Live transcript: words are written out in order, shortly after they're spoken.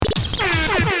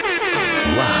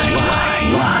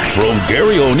from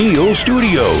Gary O'Neill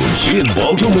Studios in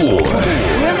Baltimore.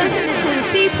 We're listening to the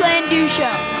C Plan Do Show.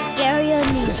 Gary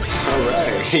O'Neill. All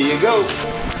right, here you go.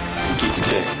 Keep the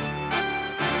check.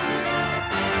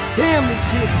 Damn,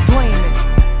 this shit flaming.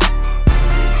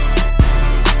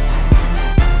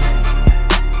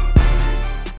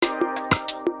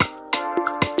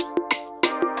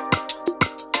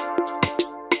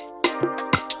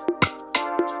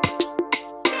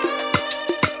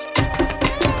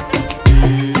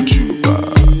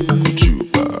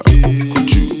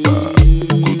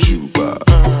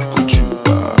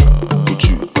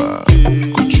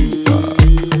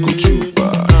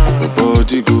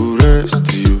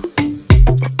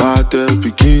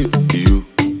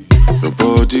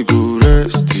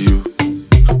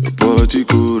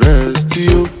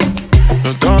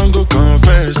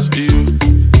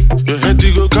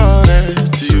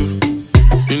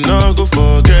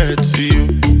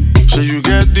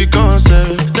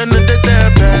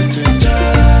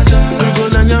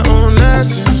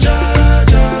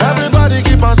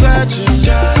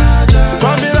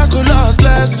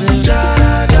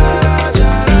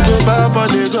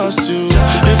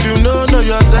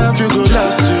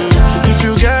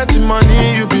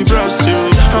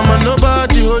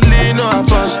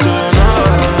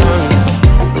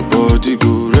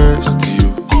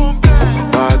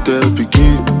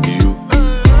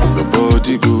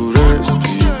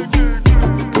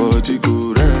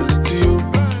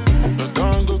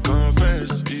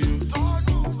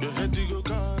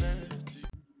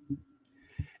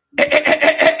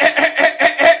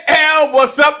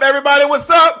 What's up, everybody? What's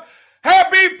up?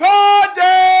 Happy Pod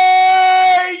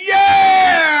Day!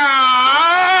 Yeah!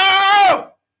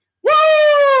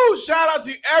 Woo! Shout out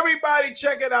to everybody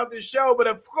checking out this show. But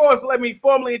of course, let me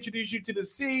formally introduce you to the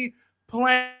C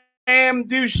Plan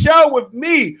Do Show with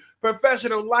me,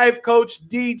 professional life coach,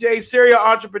 DJ, serial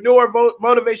entrepreneur,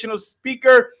 motivational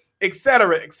speaker,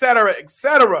 etc.,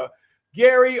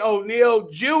 Gary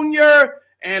O'Neill Jr.,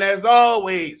 and as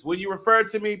always, when you refer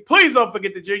to me, please don't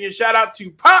forget the junior. Shout out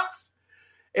to Pops.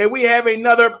 And we have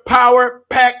another Power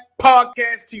Pack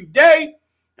podcast today.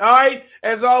 All right.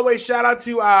 As always, shout out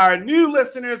to our new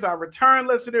listeners, our return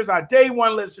listeners, our day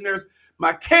one listeners,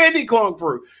 my candy corn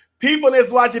crew, people that's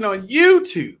watching on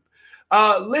YouTube,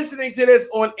 listening to this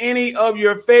on any of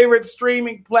your favorite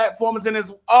streaming platforms. And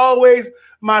as always,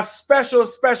 my special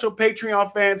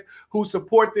Patreon fans who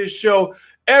support this show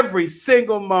every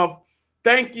single month.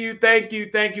 Thank you.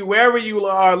 Wherever you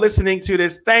are listening to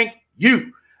this, thank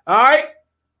you. All right.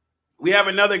 We have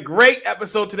another great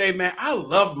episode today, man. I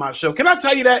love my show. Can I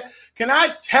tell you that? Can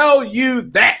I tell you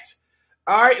that?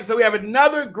 All right. So we have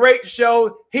another great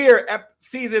show here at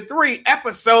season 3,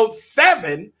 episode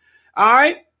 7. All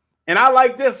right. And I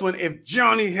like this one. If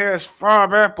Johnny has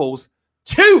 5 apples,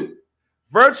 2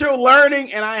 virtual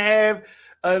learning. And I have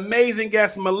an amazing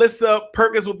guest, Melissa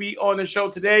Perkins, will be on the show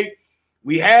today.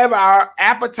 We have our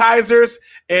appetizers,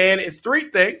 and it's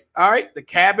 3 things. All right. The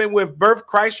cabin with Bert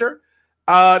Kreischer.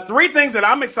 3 things that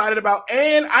I'm excited about,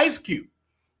 and Ice Cube.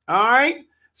 All right.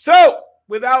 So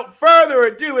without further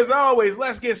ado, as always,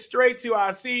 let's get straight to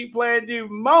our C Plan Do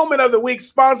moment of the week,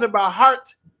 sponsored by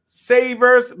Heart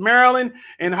Savers Maryland.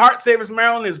 And Heart Savers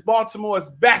Maryland is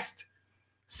Baltimore's best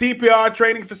CPR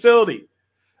training facility.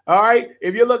 All right.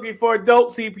 If you're looking for adult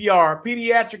CPR,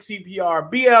 pediatric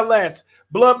CPR, BLS,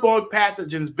 bloodborne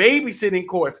pathogens, babysitting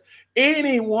course,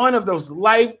 any one of those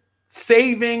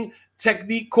life-saving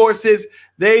technique courses,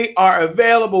 they are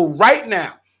available right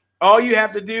now. All you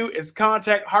have to do is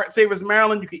contact Heart Savers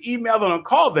Maryland. You can email them and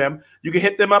call them. You can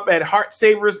hit them up at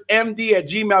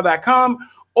heartsaversmd@gmail.com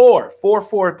or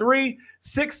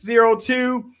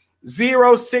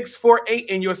 443-602-0648.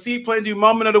 And your C Plan Do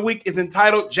moment of the week is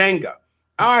entitled Jenga.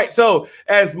 All right. So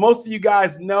as most of you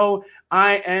guys know,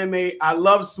 I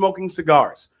love smoking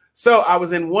cigars. So I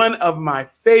was in one of my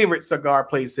favorite cigar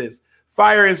places,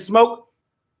 Fire and Smoke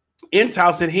in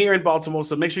Towson here in Baltimore.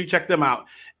 So make sure you check them out.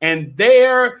 And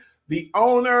there, the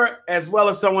owner, as well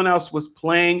as someone else, was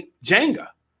playing Jenga.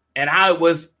 And I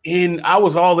was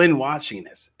all in watching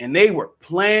this. And they were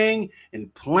playing and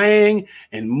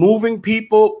moving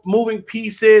people, moving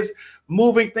pieces,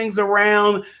 moving things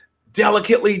around,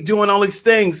 delicately doing all these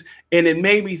things. And it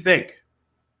made me think,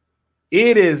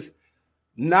 it is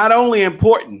not only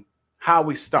important how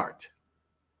we start,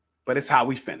 but it's how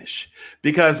we finish.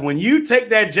 Because when you take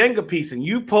that Jenga piece and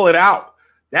you pull it out,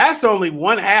 that's only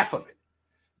one half of it.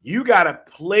 You got to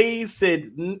place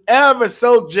it ever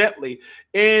so gently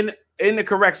in the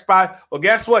correct spot. Well,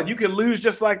 guess what? You can lose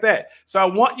just like that. So I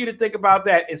want you to think about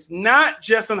that. It's not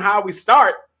just on how we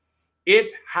start.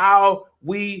 It's how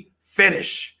we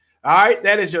finish. All right,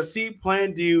 that is your See,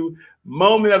 Plan, Do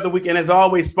moment of the week. And as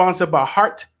always, sponsored by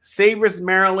Heart Savers,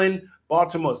 Maryland,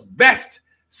 Baltimore's best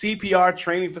CPR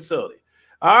training facility.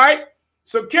 All right,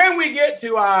 so can we get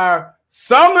to our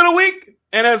song of the week?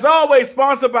 And as always,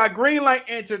 sponsored by Greenlight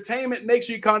Entertainment. Make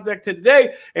sure you contact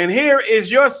today. And here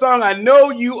is your song. I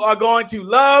know you are going to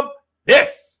love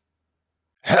this.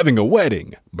 Having a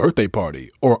wedding, birthday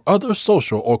party, or other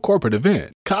social or corporate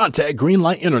event, contact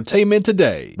Greenlight Entertainment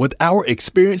today. With our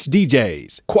experienced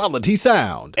DJs, quality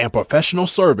sound, and professional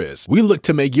service, we look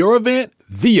to make your event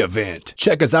the event.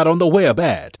 Check us out on the web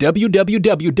at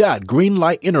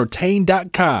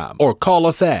www.greenlightentertain.com or call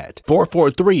us at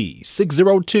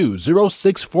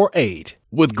 443-602-0648.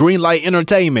 With Greenlight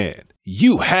Entertainment,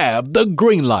 you have the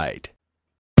green light.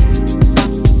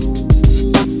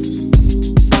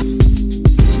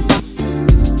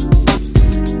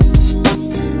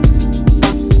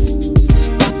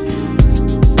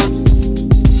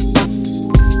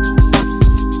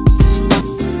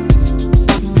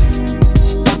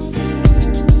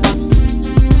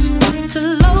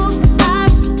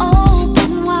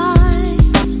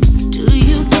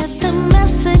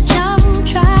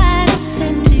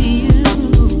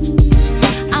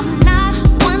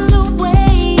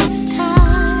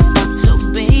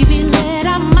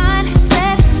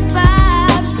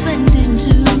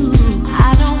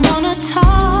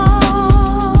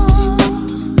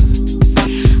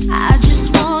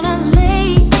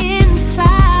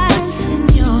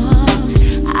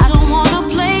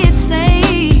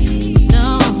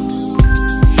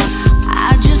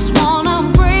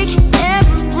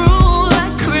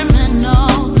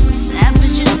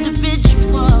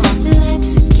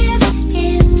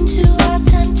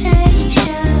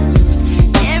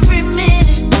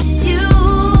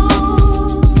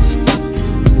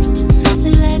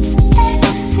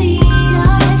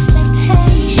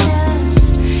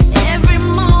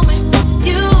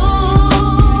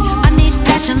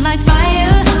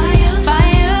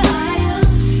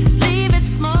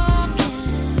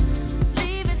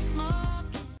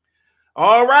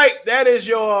 All right, that is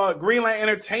your Greenlight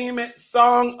Entertainment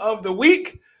song of the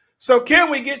week. So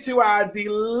can we get to our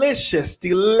delicious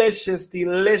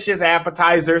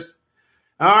appetizers?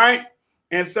 All right.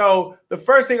 And so the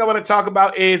first thing I want to talk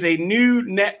about is a new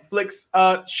Netflix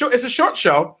show. It's a short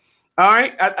show. All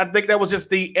right. I think that was just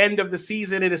the end of the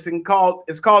season. And it's called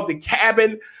The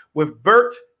Cabin with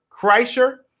Bert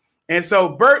Kreischer. And so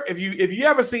Bert, if you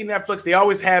ever seen Netflix, they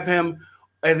always have him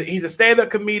as he's a stand-up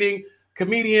comedian.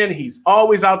 He's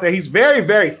always out there. He's very,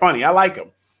 very funny. I like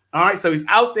him. All right. So he's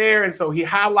out there. And so he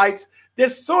highlights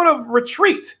this sort of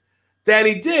retreat that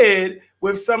he did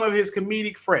with some of his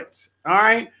comedic friends. All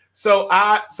right. So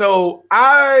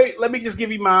I let me just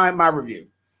give you my review.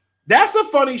 That's a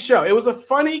funny show. It was a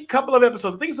funny couple of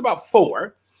episodes. I think it's about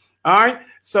 4. All right.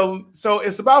 So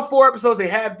it's about 4 episodes. They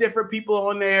have different people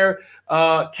on there.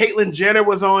 Caitlyn Jenner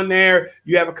was on there.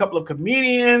 You have a couple of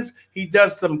comedians. He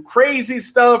does some crazy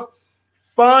stuff.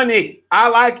 Funny. I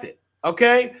liked it.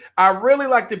 Okay. I really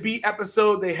liked the Beat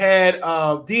episode. They had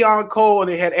Dion Cole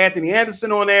and they had Anthony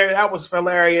Anderson on there. That was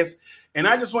hilarious. And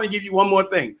I just want to give you one more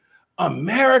thing.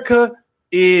 America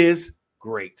is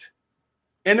great.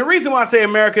 And the reason why I say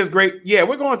America is great, yeah,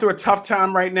 we're going through a tough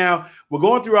time right now. We're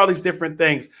going through all these different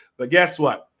things. But guess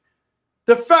what?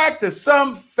 The fact that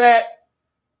some fat,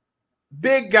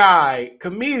 big guy,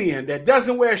 comedian that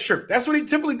doesn't wear a shirt, that's what he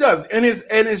typically does. In his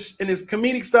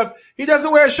comedic stuff, he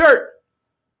doesn't wear a shirt.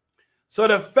 So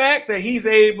the fact that he's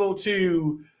able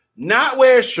to not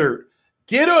wear a shirt,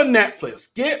 get on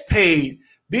Netflix, get paid,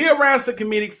 be around some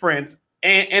comedic friends,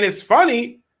 and it's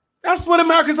funny, that's what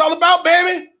America's all about,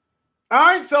 baby. All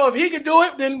right, so if he could do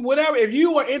it, then whatever. If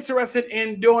you are interested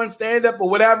in doing stand-up or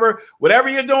whatever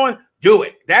you're doing, do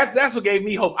it. That's what gave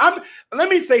me hope. Let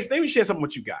me share something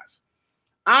with you guys.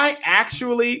 I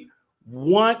actually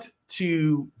want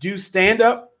to do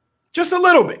stand-up just a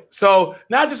little bit. So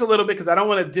not just a little bit, because I don't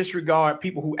want to disregard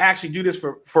people who actually do this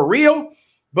for real.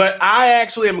 But I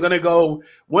actually am going to go.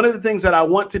 One of the things that I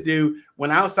want to do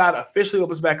when Outside officially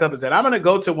opens back up is that I'm going to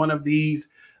go to one of these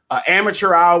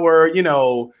amateur hour,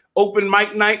 open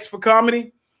mic nights for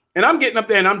comedy. And I'm getting up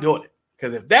there and I'm doing it.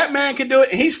 Because if that man can do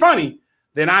it and he's funny,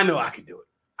 then I know I can do it.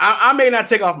 I may not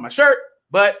take off my shirt,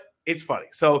 but it's funny.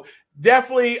 So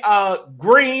definitely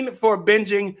Green for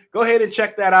binging. Go ahead and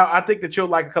check that out. I think that you'll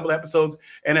like a couple of episodes.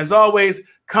 And as always,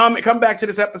 come back to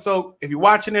this episode. If you're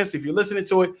watching this, if you're listening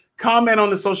to it, comment on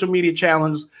the social media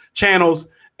channels,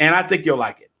 and I think you'll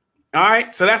like it. All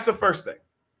right. So that's the first thing.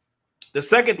 The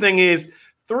second thing is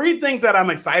 3 things that I'm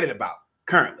excited about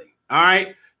currently. All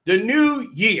right. The new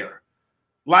year.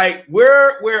 Like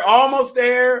we're almost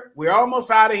there. We're almost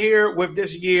out of here with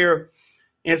this year.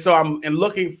 And so I'm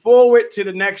looking forward to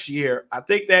the next year. I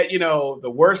think that,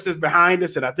 the worst is behind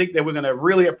us. And I think that we're going to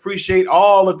really appreciate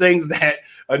all the things that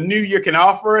a new year can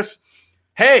offer us.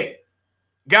 Hey,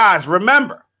 guys,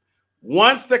 remember,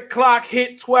 once that clock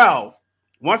hits 12,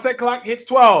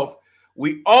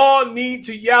 we all need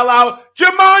to yell out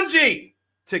Jumanji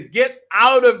to get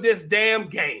out of this damn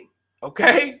game.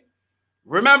 Okay?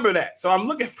 Remember that. So I'm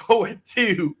looking forward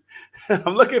to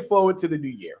the new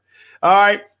year. All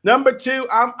right. Number 2,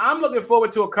 I'm looking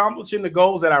forward to accomplishing the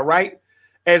goals that I write,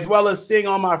 as well as seeing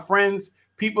all my friends,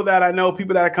 people that I know,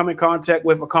 people that I come in contact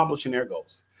with, accomplishing their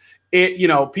goals.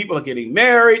 People are getting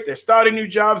married, they're starting new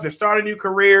jobs, they're starting new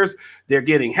careers, they're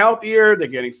getting healthier, they're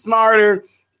getting smarter.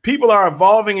 People are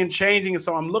evolving and changing. And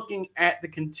so I'm looking at the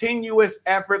continuous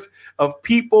efforts of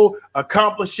people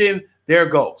accomplishing their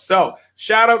goals. So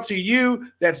shout out to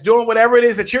you that's doing whatever it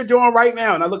is that you're doing right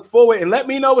now. And I look forward, and let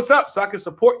me know what's up so I can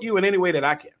support you in any way that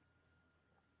I can.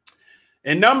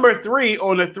 And number 3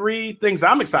 on the 3 things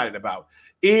I'm excited about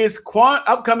is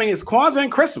upcoming is Kwanzaa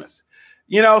and Christmas.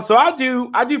 So I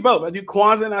do both. I do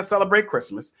Kwanzaa and I celebrate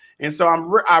Christmas. And so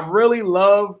I really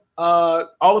love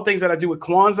all the things that I do with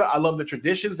Kwanzaa. I love the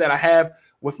traditions that I have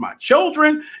with my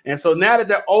children. And so now that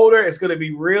they're older, it's going to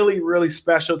be really, really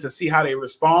special to see how they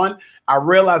respond. I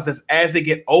realize that as they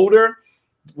get older,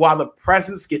 while the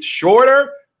presents get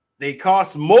shorter, they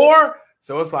cost more.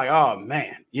 So it's like, oh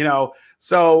man,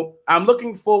 so I'm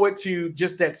looking forward to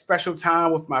just that special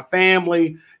time with my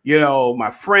family, my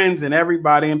friends and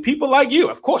everybody and people like you.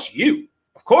 Of course, you.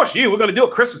 We're going to do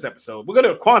a Christmas episode. We're going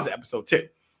to do a Kwanzaa episode too.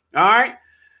 All right.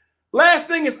 Last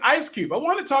thing is Ice Cube. I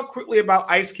want to talk quickly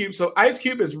about Ice Cube. So Ice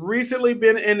Cube has recently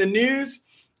been in the news.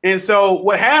 And so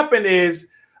what happened is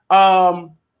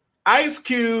Ice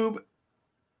Cube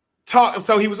talked.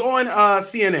 So he was on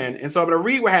CNN. And so I'm going to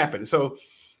read what happened. So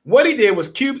what he did was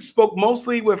Cube spoke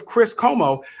mostly with Chris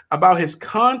Cuomo about his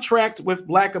contract with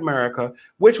Black America,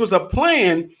 which was a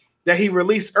plan that he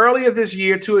released earlier this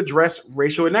year to address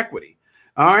racial inequity.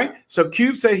 All right. So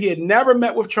Cube said he had never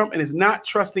met with Trump and is not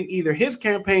trusting either his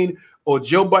campaign or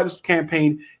Joe Biden's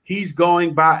campaign. He's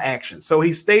going by action. So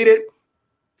he stated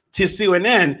to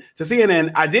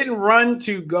CNN, I didn't run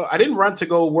to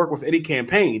go work with any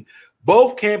campaign.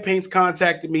 Both campaigns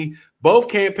contacted me. Both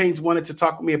campaigns wanted to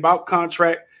talk with me about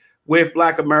contract with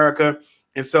Black America.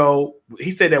 And so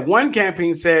he said that one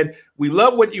campaign said, we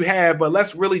love what you have, but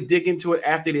let's really dig into it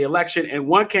after the election. And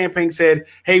one campaign said,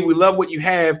 hey, we love what you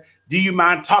have. Do you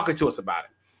mind talking to us about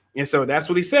it? And so that's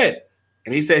what he said.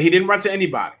 And he said he didn't run to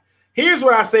anybody. Here's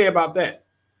what I say about that.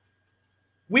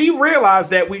 We realize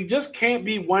that we just can't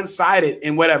be one-sided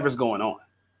in whatever's going on.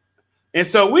 And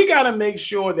so we got to make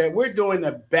sure that we're doing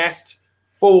the best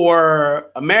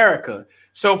for America.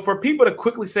 So for people to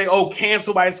quickly say, oh,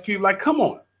 cancel Ice Cube, like, come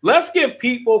on. Let's give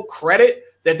people credit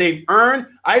that they've earned.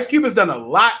 Ice Cube has done a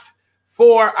lot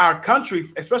for our country,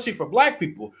 especially for Black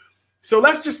people. So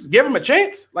let's just give him a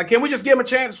chance. Like, can we just give him a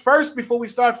chance first before we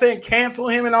start saying cancel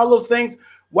him and all those things?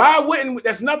 Why wouldn't?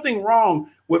 There's nothing wrong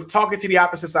with talking to the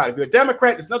opposite side. If you're a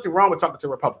Democrat, there's nothing wrong with talking to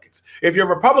Republicans. If you're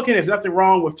a Republican, there's nothing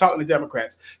wrong with talking to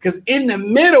Democrats. Because in the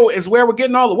middle is where we're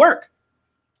getting all the work.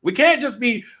 We can't just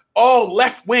be all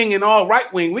left wing and all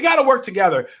right wing. We got to work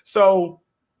together. So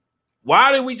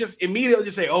why did we just immediately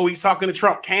just say, oh, he's talking to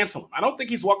Trump, cancel him? I don't think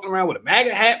he's walking around with a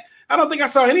MAGA hat. I don't think I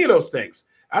saw any of those things.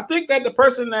 I think that the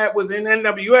person that was in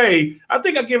NWA, I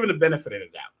think I give him the benefit of the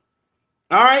doubt.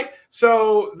 All right.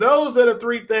 So those are the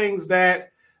 3 things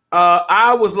that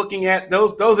I was looking at.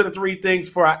 Those are the 3 things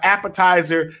for our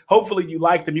appetizer. Hopefully you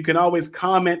liked them. You can always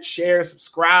comment, share,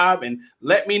 subscribe, and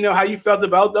let me know how you felt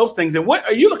about those things. And what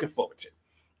are you looking forward to?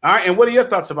 All right. And what are your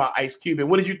thoughts about Ice Cube? And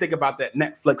what did you think about that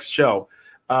Netflix show,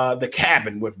 The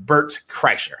Cabin with Bert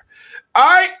Kreischer? All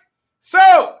right.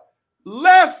 So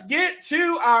let's get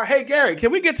to our, hey, Gary,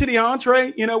 can we get to the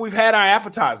entree? We've had our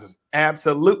appetizers.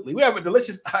 Absolutely. We have a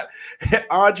delicious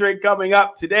entree coming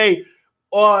up today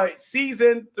on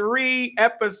season 3,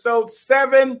 episode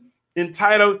 7,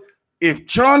 entitled If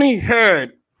Johnny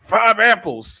Had 5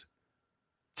 Apples,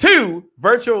 2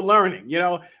 Virtual Learning.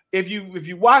 If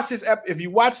you watch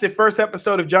the first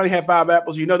episode of Johnny Had 5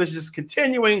 Apples, this is just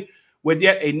continuing with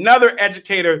yet another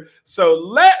educator. So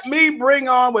let me bring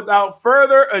on, without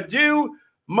further ado,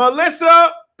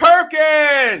 Melissa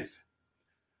Perkins.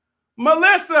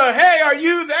 Melissa, hey, are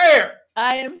you there?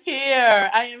 I am here.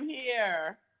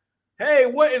 Hey,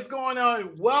 what is going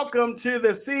on? Welcome to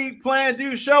the See, Plan,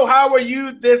 Do show. How are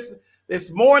you this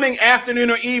morning, afternoon,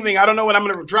 or evening? I don't know when I'm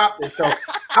going to drop this. So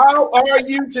how are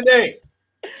you today?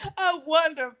 I'm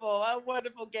wonderful,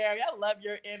 Gary. I love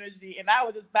your energy, and I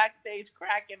was just backstage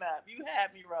cracking up. You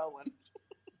had me rolling.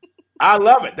 I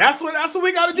love it. That's what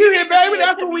we got to do here, baby.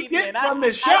 That's what we get from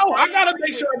this show. I got to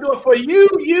make sure I do it for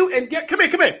you, and come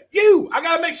here. You. I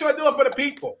got to make sure I do it for the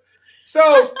people.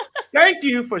 So thank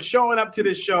you for showing up to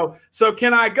this show. So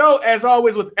can I go, as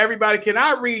always, with everybody? Can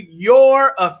I read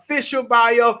your official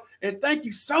bio? And thank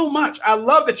you so much. I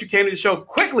love that you came to the show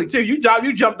quickly, too. You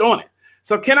jumped on it.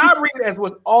 So can I read, as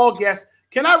with all guests,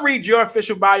 can I read your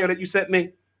official bio that you sent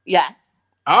me? Yes.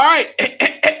 All right.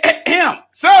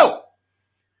 So,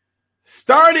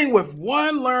 starting with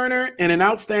one learner and an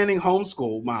outstanding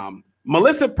homeschool mom,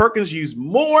 Melissa Perkins used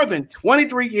more than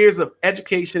 23 years of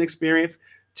education experience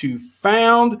to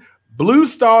found Blue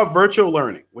Star Virtual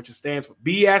Learning, which stands for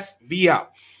BSVL.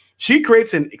 She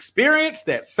creates an experience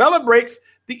that celebrates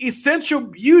the essential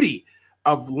beauty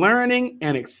of learning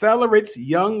and accelerates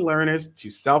young learners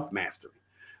to self-mastery.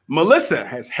 Melissa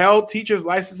has held teacher's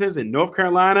licenses in North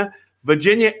Carolina,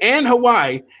 Virginia, and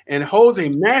Hawaii, and holds a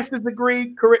master's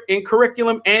degree in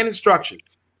curriculum and instruction.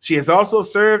 She has also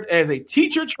served as a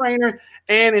teacher trainer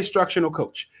and instructional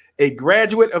coach. A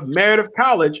graduate of Meredith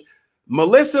College,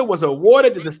 Melissa was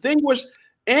awarded the Distinguished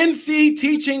NC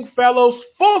Teaching Fellows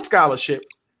Full Scholarship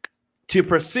to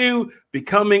pursue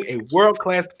becoming a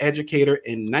world-class educator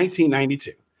in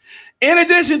 1992. In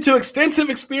addition to extensive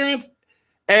experience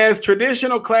as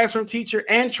traditional classroom teacher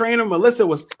and trainer, Melissa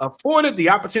was afforded the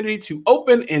opportunity to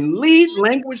open and lead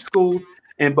language schools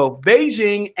in both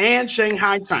Beijing and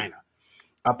Shanghai, China.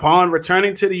 Upon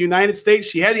returning to the United States,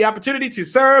 she had the opportunity to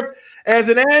serve as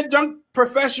an adjunct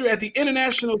professor at the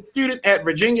International Student at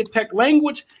Virginia Tech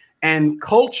Language and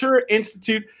Culture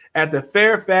Institute at the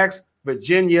Fairfax,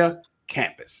 Virginia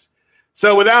campus.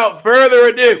 So without further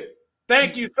ado,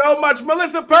 thank you so much,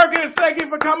 Melissa Perkins. Thank you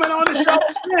for coming on the show.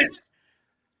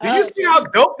 Do you see how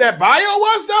dope that bio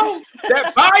was, though?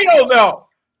 That bio, though.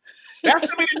 That's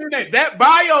going to be the new name. That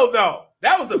bio, though.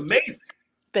 That was amazing.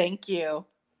 Thank you.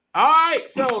 All right.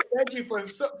 So thank you for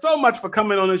so much for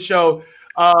coming on the show.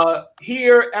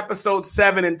 Here, episode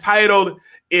 7, entitled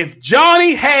If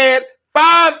Johnny Had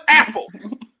 5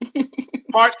 Apples,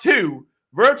 Part 2,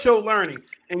 Virtual Learning.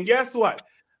 And guess what?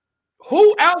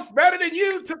 Who else better than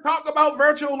you to talk about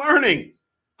virtual learning?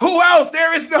 Who else?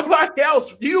 There is nobody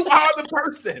else. You are the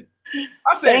person.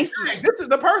 I said, this is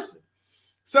the person.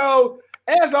 So,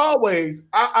 as always,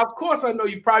 of course, I know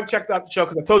you've probably checked out the show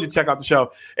because I told you to check out the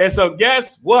show. And so,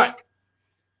 guess what?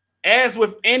 As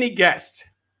with any guest,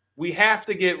 we have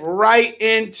to get right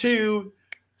into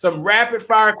some rapid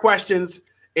fire questions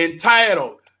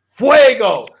entitled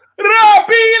Fuego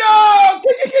Rapido.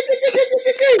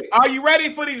 Are you ready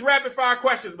for these rapid fire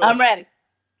questions, Melissa? I'm ready.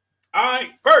 All right,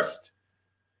 first,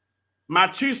 my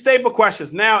 2 staple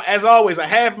questions. Now, as always, I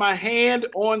have my hand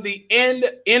on the end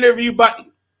interview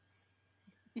button.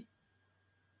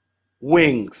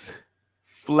 Wings,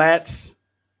 flats,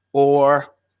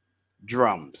 or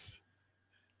drums?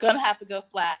 Gonna have to go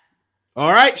flat.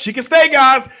 All right, she can stay,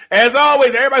 guys. As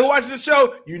always, everybody who watches this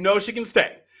show, you know she can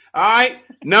stay. All right,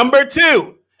 number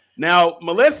 2. Now,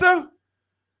 Melissa,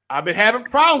 I've been having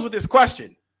problems with this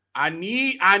question. I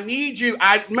need you.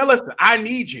 Melissa, I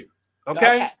need you.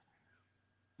 Okay?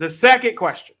 The second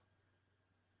question.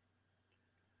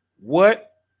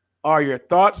 What are your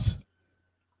thoughts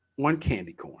on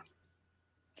candy corn?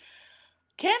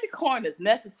 Candy corn is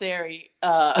necessary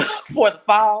for the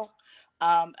fall.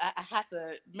 I have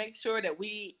to make sure that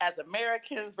we as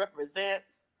Americans represent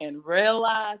and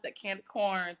realize that candy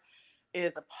corn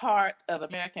is a part of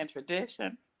American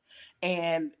tradition.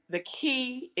 And the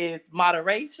key is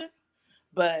moderation,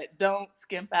 but don't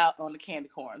skimp out on the candy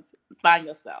corns. Find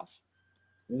yourself.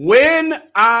 When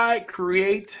I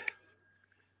create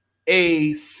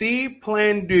a C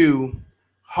Plan Do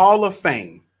Hall of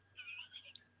Fame,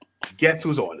 guess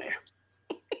who's on there?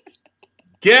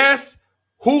 Guess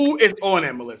who is on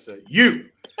there, Melissa? You.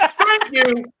 Thank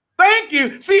you. Thank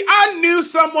you. See, I knew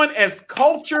someone as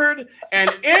cultured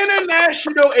and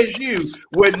international as you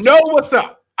would know what's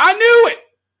up. I knew it.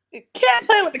 You can't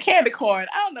play with the candy corn.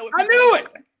 I don't know what I knew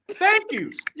it. Thank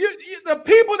you. The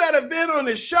people that have been on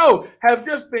this show have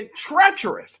just been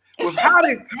treacherous with how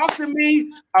they talk to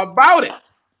me about it.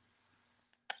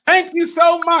 Thank you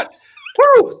so much.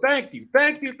 Woo! Thank you.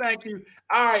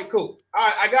 All right, cool.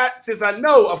 All right, since I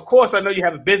know, of course, I know you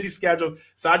have a busy schedule,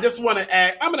 so I just want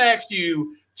to I'm going to ask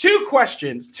you 2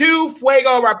 questions, 2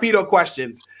 Fuego Rapido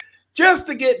questions, just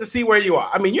to get to see where you are.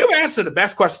 I mean, you've answered the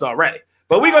best questions already,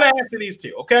 but we're going to answer these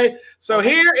 2, okay? So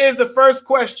here is the first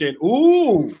question.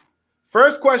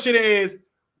 First question is,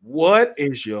 what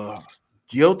is your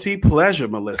Guilty pleasure,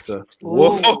 Melissa.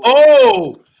 Ooh.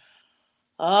 Whoa.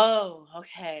 Oh,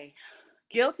 okay.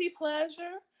 Guilty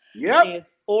pleasure Yep.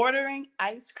 is ordering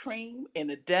ice cream in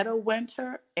the dead of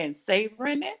winter and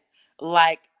savoring it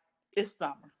like it's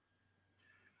summer.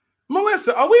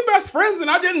 Melissa, are we best friends and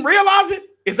I didn't realize it?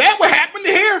 Is that what happened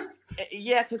here?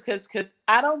 Yeah, because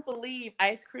I don't believe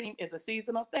ice cream is a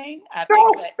seasonal thing. I No,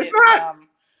 think that it's it's not.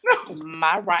 No.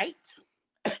 my right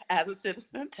as a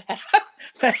citizen to have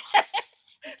my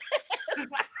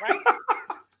right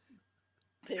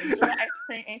to enjoy ice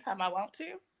cream anytime I want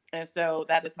to. And so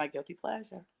that is my guilty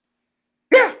pleasure.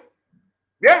 Yeah.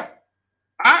 Yeah.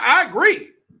 I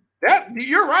agree. That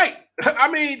you're right. I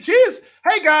mean,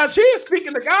 hey guys, she is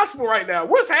speaking the gospel right now.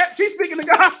 What's happening? She's speaking the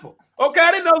gospel. Okay,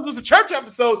 I didn't know this was a church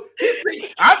episode. She's speaking.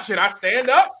 Should I stand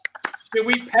up? Should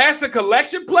we pass a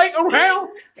collection plate around?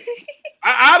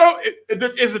 I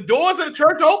don't. Is the doors of the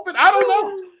church open? I don't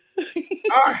know.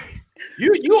 All right,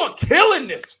 you are killing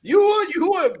this. You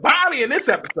are bodying this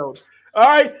episode. All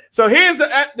right. So here's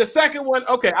the second one.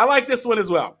 Okay, I like this one as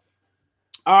well.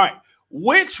 All right.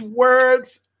 Which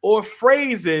words or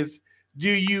phrases do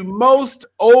you most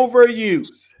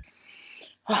overuse?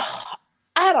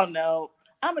 I don't know.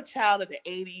 I'm a child of the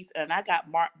 80s and I got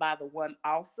marked by the one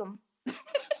awesome.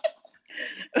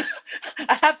 I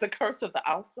have the curse of the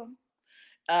awesome.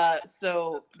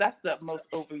 So that's the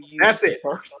most overused. That's it.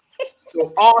 word.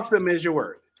 So awesome is your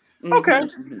word. Okay.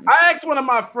 Mhm. I asked one of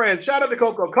my friends, shout out to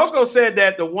Coco. Coco said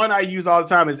that the one I use all the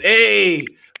time is a,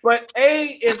 but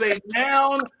a is a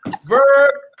noun, verb,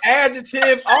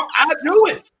 adjective. I do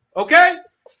it. Okay.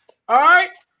 All right.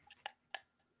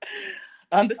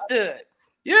 Understood.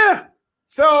 Yeah.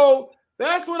 So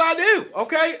that's what I do.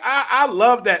 Okay. I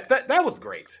love that. That was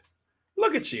great.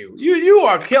 Look at you. You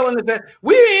are killing this.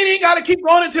 We ain't got to keep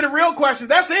going into the real questions.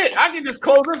 That's it. I can just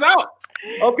close this out.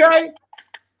 Okay.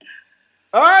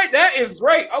 All right, that is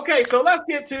great. Okay, so let's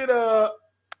get to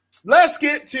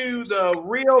the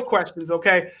real questions,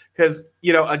 okay? Because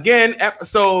again,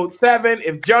 episode 7,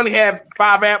 if Johnny had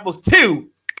 5 apples, 2,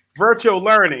 virtual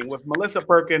learning with Melissa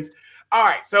Perkins. All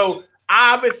right, so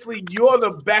obviously you're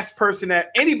the best person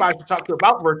that anybody should talk to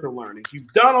about virtual learning.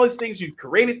 You've done all these things, you've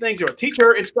created things, you're a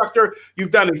teacher, instructor,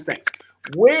 you've done these things.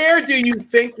 Where do you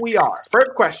think we are?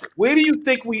 First question, where do you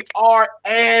think we are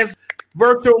as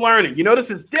virtual learning? This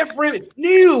is different. It's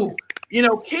new.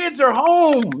 Kids are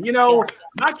home.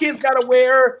 My kids got to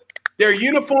wear their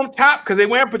uniform top because they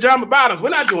wearing pajama bottoms. We're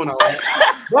not doing all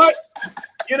that. But,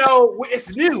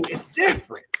 it's new. It's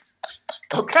different.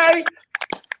 Okay?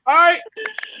 All right?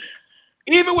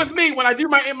 Even with me, when I do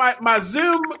my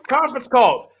Zoom conference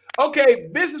calls, okay,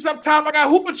 business up top, I got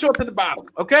hooping shorts at the bottom.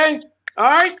 Okay? All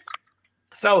right?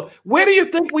 So where do you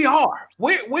think we are?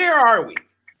 Where are we?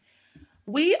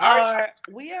 We are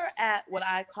at what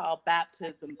I call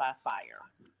baptism by fire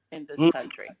in this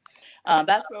country.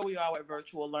 That's where we are with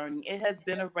virtual learning. It has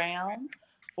been around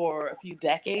for a few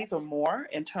decades or more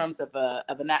in terms of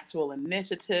an actual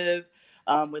initiative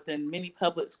within many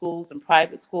public schools and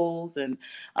private schools. And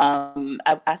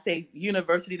I say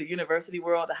university to university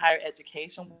world, the higher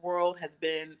education world has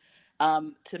been,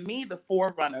 to me, the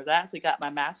forerunners. I actually got my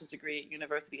master's degree at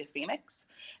University of Phoenix.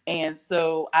 And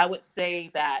so I would say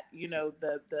that,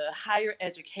 the higher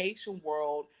education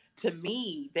world, to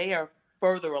me, they are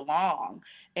further along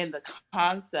in the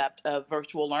concept of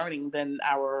virtual learning than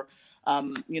our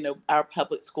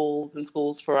public schools and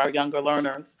schools for our younger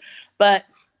learners. But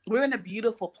we're in a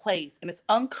beautiful place and it's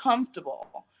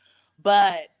uncomfortable,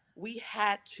 but we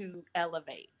had to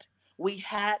elevate. We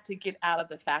had to get out of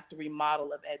the factory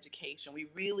model of education. We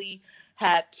really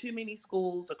had too many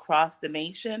schools across the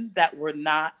nation that were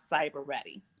not cyber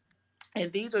ready.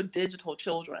 And these are digital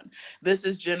children. This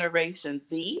is Generation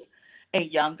Z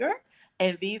and younger.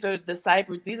 And these are the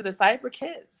cyber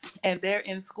kids. And they're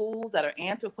in schools that are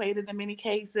antiquated in many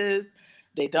cases.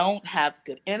 They don't have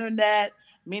good internet.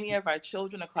 Many of our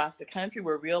children across the country,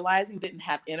 we're realizing, didn't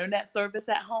have internet service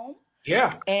at home.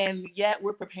 Yeah. And yet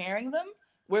we're preparing them.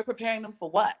 We're preparing them for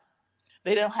what?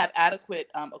 They don't have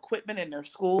adequate equipment in their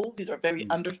schools. These are very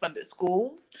underfunded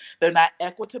schools. They're not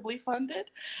equitably funded.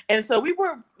 And so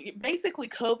basically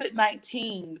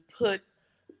COVID-19 put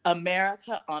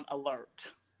America on alert.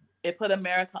 It put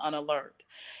America on alert.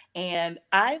 And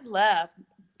I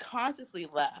consciously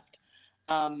left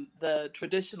the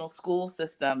traditional school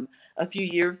system a few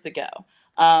years ago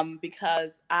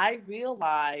because I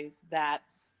realized that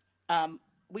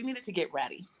we needed to get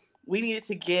ready. We needed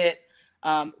to get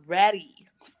ready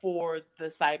for the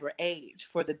cyber age,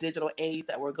 for the digital age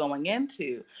that we're going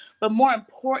into. But more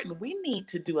important, we need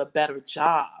to do a better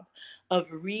job of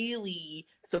really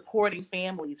supporting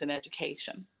families in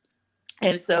education.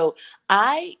 And so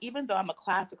even though I'm a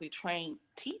classically trained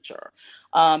teacher,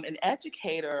 an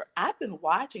educator, I've been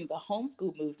watching the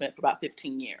homeschool movement for about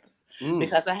 15 years Mm.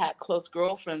 because I had close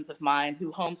girlfriends of mine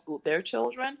who homeschooled their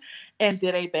children and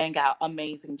did a bang out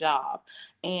amazing job.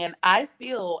 And I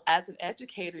feel as an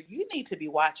educator, you need to be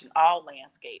watching all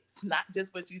landscapes, not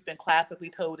just what you've been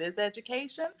classically told is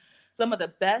education. Some of the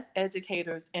best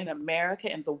educators in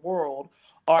America and the world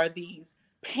are these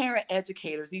parent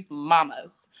educators, these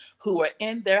mamas who are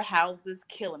in their houses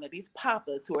killing it, these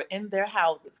papas who are in their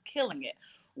houses killing it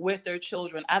with their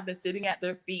children. I've been sitting at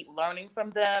their feet learning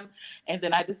from them. And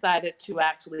then I decided to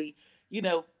actually, you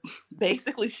know,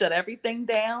 basically shut everything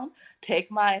down,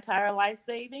 take my entire life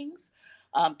savings,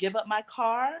 give up my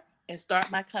car, and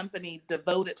start my company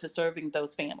devoted to serving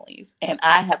those families. And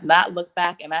I have not looked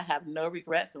back, and I have no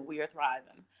regrets, and we are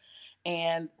thriving.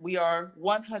 And we are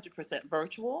 100%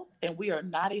 virtual, and we are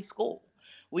not a school.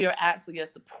 We are actually a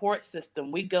support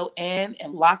system. We go in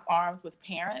and lock arms with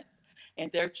parents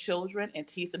and their children and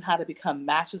teach them how to become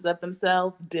masters of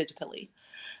themselves digitally,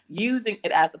 using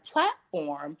it as a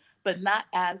platform, but not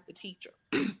as the teacher.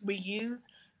 We use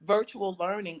virtual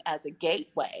learning as a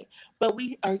gateway, but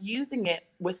we are using it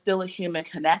with still a human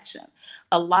connection.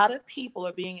 A lot of people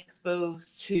are being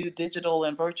exposed to digital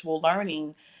and virtual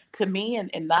learning, to me,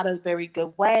 in not a very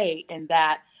good way, in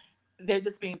that they're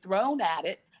just being thrown at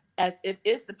it as if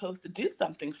it's supposed to do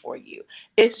something for you.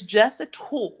 It's just a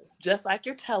tool, just like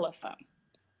your telephone,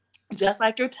 just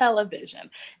like your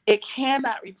television. It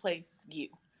cannot replace you.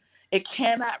 It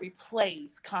cannot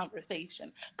replace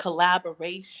conversation,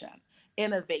 collaboration,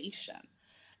 innovation.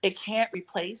 It can't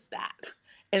replace that.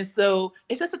 And so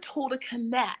it's just a tool to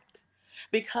connect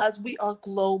because we are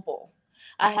global.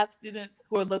 I have students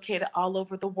who are located all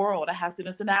over the world. I have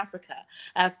students in Africa.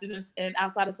 I have students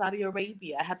outside of Saudi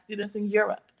Arabia. I have students in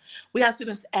Europe. We have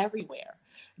students everywhere,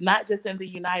 not just in the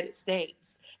United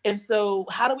States. And so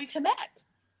how do we connect?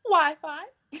 Wi-Fi.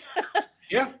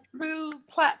 Yeah. Through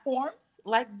platforms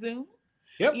like Zoom,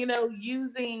 Yep.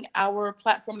 using our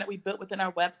platform that we built within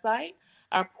our website,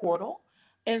 our portal.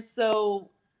 And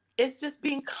so it's just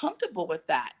being comfortable with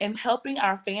that and helping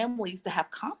our families to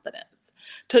have confidence,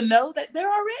 to know that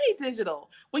they're already digital.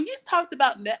 When you talked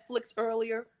about Netflix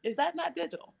earlier, is that not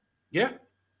digital? Yeah.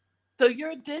 So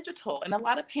you're digital, and a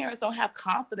lot of parents don't have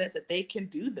confidence that they can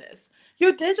do this.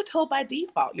 You're digital by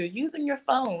default. You're using your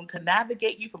phone to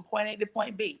navigate you from point A to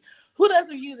point B. Who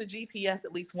doesn't use a GPS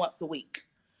at least once a week?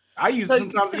 I use So it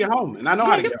sometimes to get home, and I know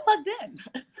how to you're get just home. plugged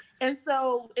in. And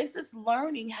so it's just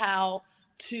learning how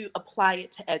to apply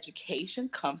it to education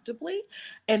comfortably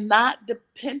and not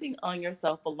depending on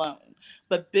yourself alone,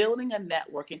 but building a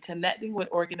network and connecting with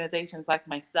organizations like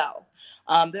myself.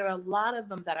 There are a lot of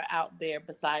them that are out there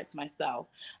besides myself.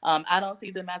 I don't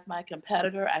see them as my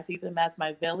competitor. I see them as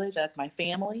my village, as my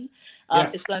family.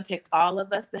 Yes. It's going to take all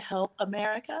of us to help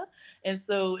America. And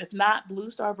so if not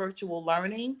Blue Star Virtual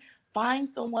Learning, find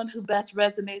someone who best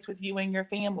resonates with you and your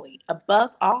family.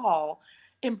 Above all,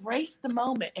 embrace the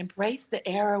moment, embrace the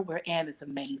era we're in. It's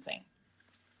amazing.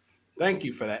 Thank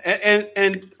you for that.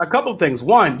 And a couple of things.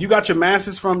 One, you got your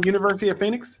master's from University of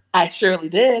Phoenix? I surely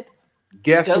did.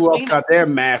 Guess Go who else got Phoenix. their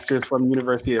master's from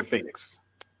University of Phoenix?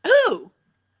 Who?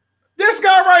 This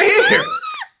guy right here.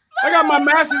 I got my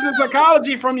master's in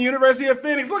psychology from the University of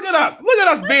Phoenix. Look at us. Look at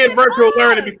us being virtual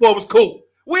learning before it was cool.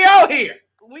 We out here.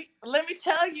 Let me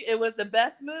tell you, it was the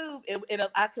best move.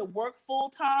 I could work full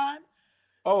time.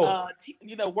 Oh,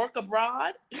 work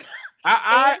abroad.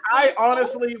 I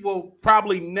honestly will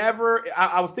probably never.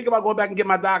 I was thinking about going back and get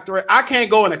my doctorate. I can't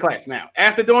go into class now.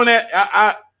 After doing that,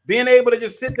 I being able to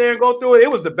just sit there and go through it,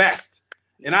 it was the best.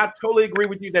 And I totally agree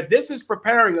with you that this is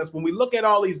preparing us. When we look at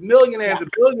all these millionaires and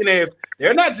billionaires,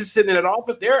 they're not just sitting in an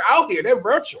office. They're out here. They're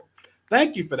virtual.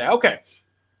 Thank you for that. Okay.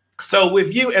 So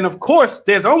with you, and of course,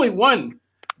 there's only one.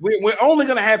 We're only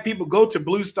going to have people go to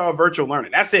Blue Star Virtual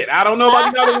Learning. That's it. I don't know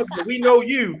about the other ones, but we know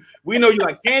you. We know you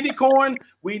like candy corn.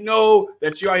 We know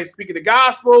that you're out here speaking the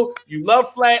gospel. You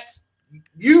love flats.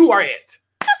 You are it.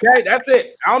 Okay, that's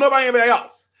it. I don't know about anybody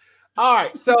else. All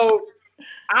right. So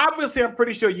obviously, I'm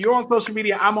pretty sure you're on social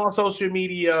media. I'm on social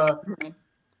media.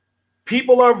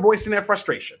 People are voicing their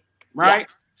frustration, right?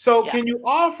 Yes. So can you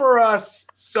offer us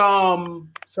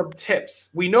some tips?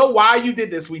 We know why you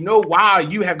did this. We know why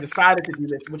you have decided to do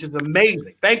this, which is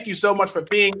amazing. Thank you so much for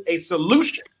being a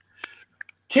solution.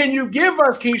 Can you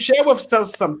share with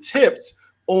us some tips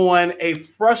on a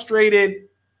frustrated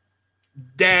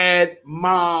dad,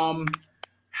 mom?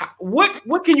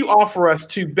 What can you offer us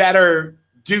to better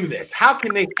do this? How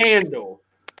can they handle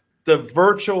the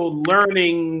virtual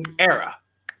learning era?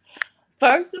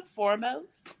 First and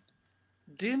foremost,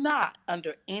 Do not,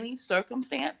 under any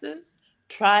circumstances,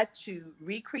 try to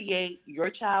recreate your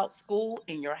child's school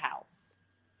in your house.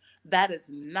 That is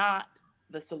not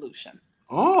the solution.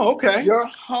 Oh, okay. Your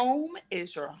home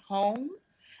is your home,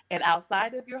 and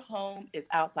outside of your home is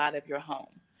outside of your home.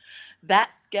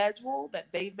 That schedule that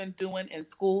they've been doing in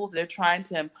schools, they're trying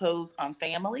to impose on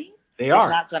families, They is are.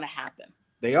 not going to happen.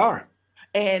 They are.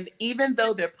 And even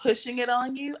though they're pushing it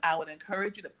on you, I would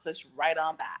encourage you to push right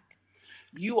on back.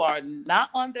 You are not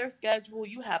on their schedule.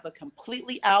 You have a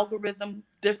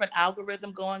different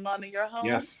algorithm going on in your home.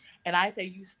 Yes. And I say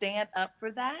you stand up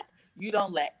for that. You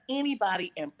don't let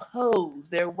anybody impose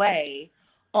their way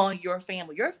on your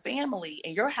family. Your family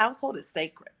and your household is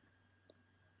sacred.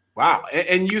 Wow.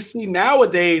 And you see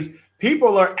nowadays,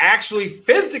 people are actually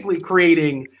physically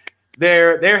creating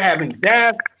they're having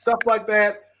desks, stuff like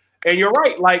that. And you're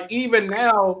right. Like even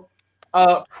now,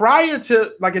 prior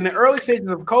to like in the early stages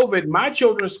of COVID, my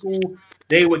children's school,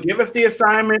 they would give us the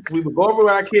assignments. We would go over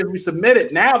with our kids. We submit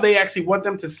it. Now they actually want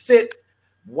them to sit,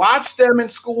 watch them in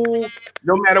school,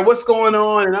 no matter what's going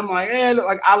on. And I'm like,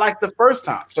 like I like the first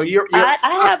time. So I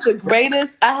have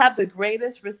the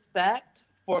greatest respect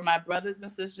for my brothers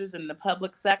and sisters in the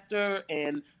public sector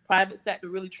and private sector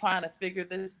really trying to figure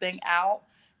this thing out.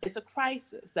 It's a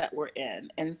crisis that we're in.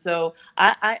 And so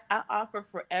I offer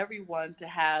for everyone to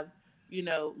have,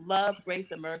 love,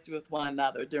 grace, and mercy with one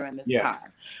another during this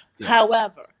time. Yeah.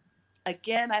 However,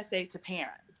 again, I say to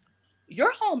parents,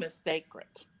 your home is sacred.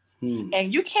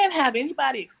 And you can't have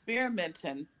anybody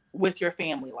experimenting with your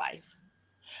family life.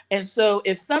 And so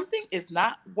if something is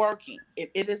not working, if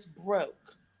it is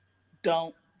broke,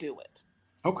 don't do it.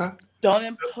 Okay. Don't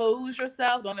impose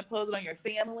yourself. Don't impose it on your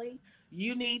family.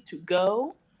 You need to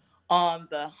go on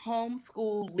the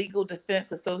Homeschool Legal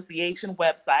Defense Association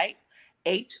website,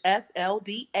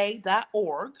 hslda.org,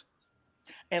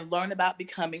 and learn about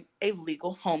becoming a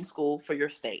legal homeschool for your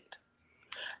state.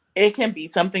 It can be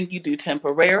something you do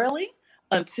temporarily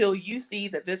until you see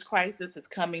that this crisis is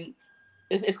coming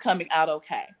out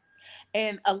okay.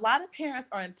 And a lot of parents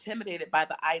are intimidated by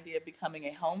the idea of becoming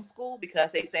a homeschool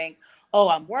because they think, oh,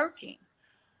 I'm working.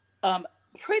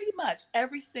 Pretty much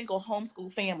every single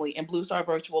homeschool family in Blue Star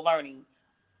Virtual Learning,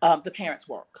 the parents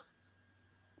work.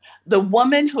 The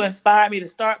woman who inspired me to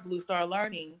start Blue Star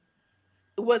Learning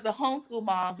was a homeschool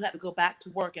mom who had to go back to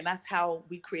work. And that's how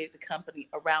we created the company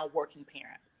around working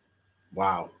parents.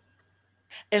 Wow.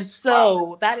 And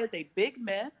so that is a big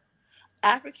myth.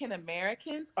 African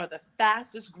Americans are the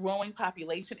fastest growing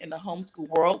population in the homeschool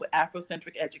world, with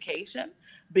Afrocentric education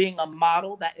being a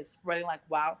model that is spreading like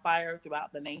wildfire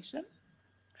throughout the nation.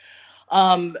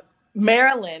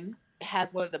 Maryland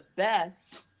has one of the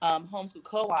best homeschool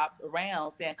co-ops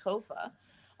around, Sankofa,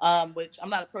 which I'm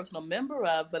not a personal member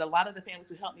of, but a lot of the families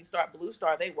who helped me start Blue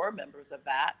Star, they were members of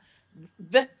that.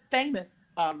 The famous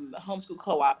homeschool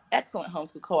co-op, excellent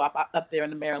homeschool co-op up there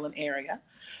in the Maryland area.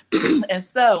 And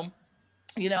so,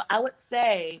 I would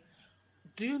say,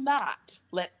 do not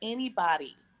let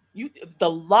anybody, the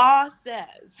law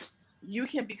says you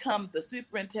can become the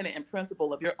superintendent and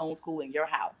principal of your own school in your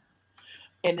house.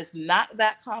 And it's not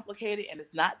that complicated and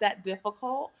it's not that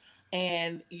difficult.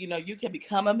 And, you can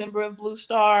become a member of Blue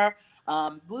Star.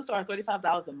 Blue Star is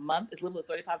 $35 a month. It's literally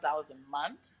 $35 a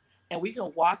month. And we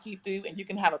can walk you through and you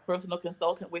can have a personal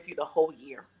consultant with you the whole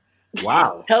year.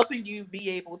 Wow. Helping you be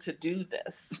able to do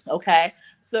this. Okay.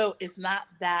 So it's not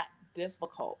that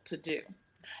difficult to do.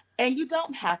 And you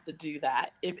don't have to do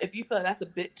that. If you feel like that's a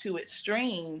bit too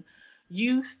extreme,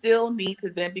 you still need to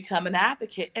then become an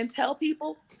advocate and tell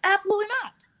people, absolutely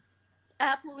not.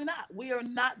 Absolutely not. We are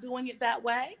not doing it that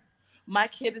way. My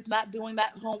kid is not doing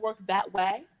that homework that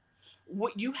way.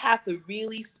 What you have to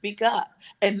really speak up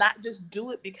and not just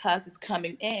do it because it's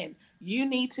coming in. You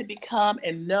need to become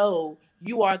and know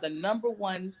you are the number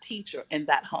one teacher in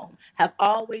that home. Have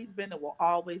always been and will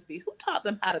always be. Who taught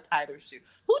them how to tie their shoe?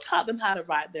 Who taught them how to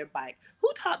ride their bike?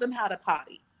 Who taught them how to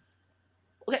potty?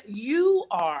 Okay, you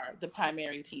are the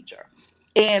primary teacher.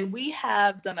 And we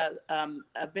have done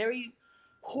a very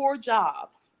poor job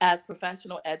as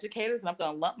professional educators, and I'm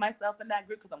going to lump myself in that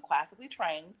group because I'm classically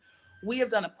trained. We have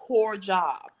done a poor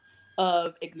job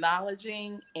of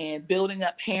acknowledging and building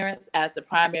up parents as the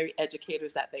primary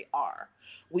educators that they are.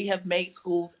 We have made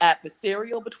schools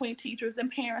adversarial between teachers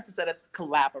and parents instead of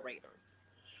collaborators.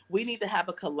 We need to have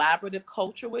a collaborative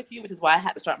culture with you, which is why I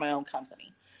had to start my own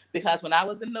company. Because when I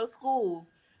was in those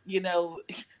schools,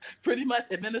 pretty much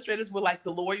administrators were like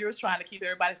the lawyers trying to keep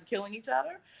everybody from killing each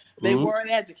other. They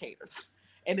weren't educators.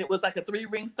 and it was like a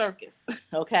 3-ring circus.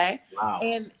 Okay. Wow.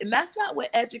 And that's not what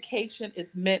education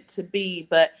is meant to be.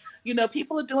 But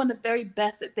people are doing the very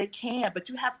best that they can, but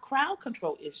you have crowd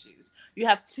control issues. You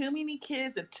have too many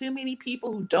kids and too many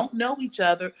people who don't know each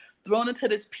other thrown into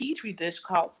this petri dish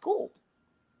called school.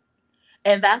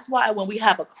 And that's why when we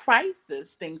have a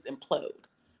crisis, things implode.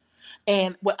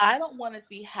 And what I don't want to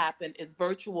see happen is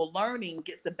virtual learning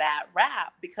gets a bad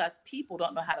rap because people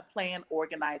don't know how to plan,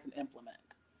 organize, and implement.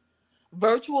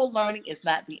 Virtual learning is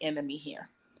not the enemy here.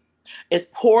 It's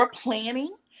poor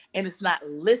planning, and it's not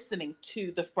listening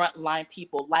to the frontline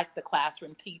people like the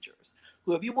classroom teachers,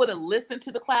 who if you would have listened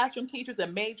to the classroom teachers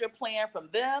and made your plan from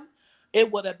them,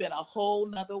 it would have been a whole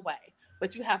nother way.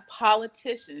 But you have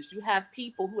politicians, you have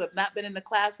people who have not been in the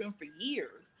classroom for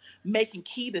years making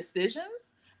key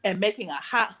decisions and making a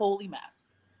hot, holy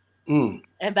mess.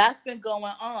 And that's been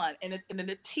going on. And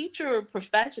the teacher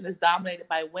profession is dominated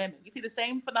by women. You see the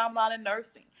same phenomenon in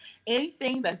nursing.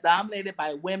 Anything that's dominated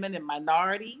by women and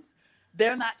minorities,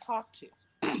 they're not talked to,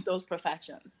 those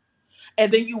professions.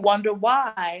 And then you wonder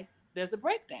why there's a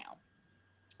breakdown.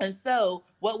 And so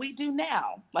what we do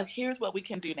now, like here's what we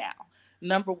can do now.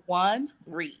 Number 1,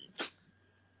 breathe.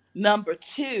 Number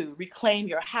 2, reclaim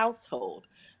your household.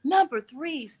 Number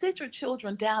 3, sit your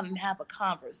children down and have a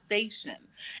conversation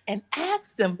and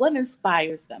ask them what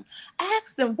inspires them.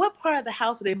 Ask them what part of the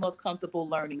house are they most comfortable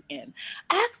learning in.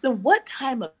 Ask them what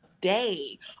time of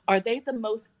day are they the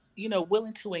most,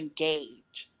 willing to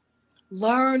engage.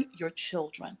 Learn your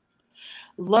children.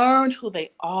 Learn who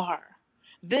they are.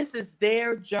 This is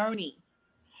their journey.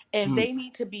 And they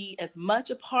need to be as much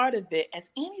a part of it as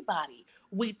anybody.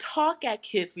 We talk at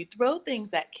kids, we throw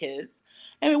things at kids,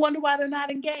 and we wonder why they're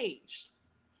not engaged.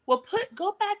 Well,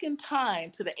 go back in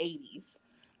time to the 80s.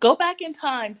 Go back in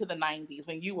time to the 90s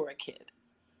when you were a kid.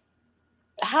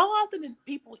 How often did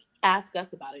people ask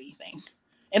us about anything?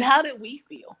 And how did we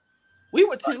feel? We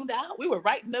were tuned out. We were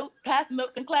writing notes, passing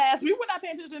notes in class. We were not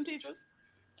paying attention to teachers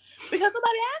because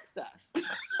somebody asked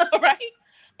us, right?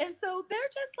 And so they're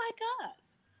just like us.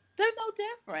 They're no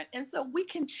different. And so we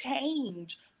can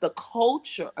change the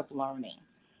culture of learning,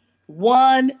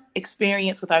 one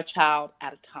experience with our child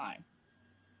at a time.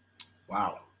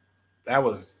 Wow. That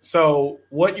was so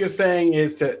what you're saying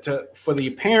is to for the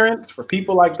parents, for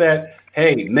people like that,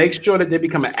 hey, make sure that they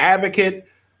become an advocate,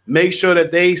 make sure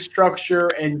that they structure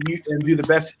and do the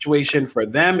best situation for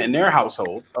them and their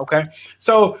household. Okay.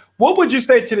 So what would you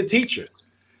say to the teachers?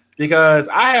 Because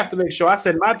I have to make sure I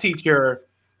send my teacher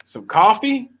some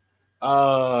coffee,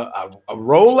 a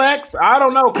Rolex. I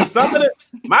don't know, because some of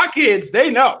my kids,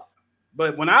 they know.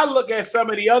 But when I look at some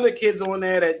of the other kids on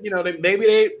there that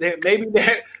maybe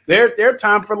their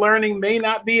time for learning may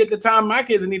not be at the time my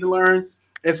kids need to learn,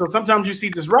 and so sometimes you see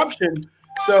disruption.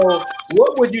 So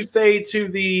what would you say to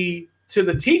the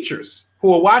teachers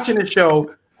who are watching the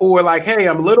show who are like, hey,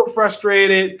 I'm a little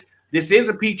frustrated. This is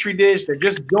a petri dish. They're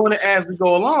just doing it as we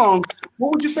go along.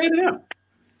 What would you say to them?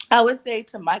 I would say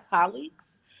to my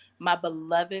colleagues, my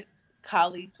beloved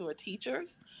colleagues who are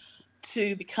teachers,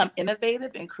 to become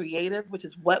innovative and creative, which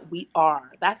is what we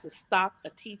are. That's the stock a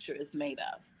teacher is made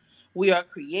of. We are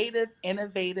creative,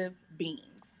 innovative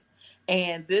beings.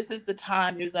 And this is the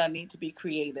time you're going to need to be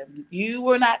creative. You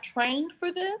were not trained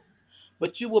for this,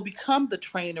 but you will become the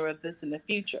trainer of this in the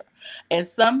future. And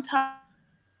sometimes.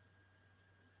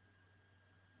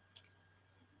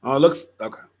 Oh, it looks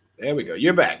okay. There we go.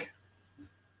 You're back.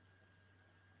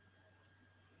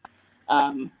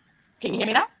 Can you hear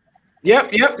me now?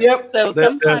 Yep. So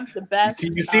sometimes the best.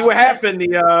 You see what happened?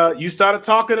 You started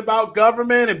talking about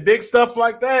government and big stuff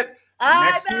like that.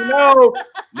 Next thing you know,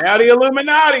 now the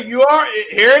Illuminati. You are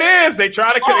here. It is. They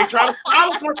try to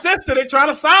silence my sister. They try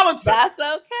to silence her. That's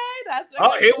okay. That's okay.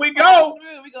 Oh, here we go.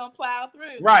 We're gonna plow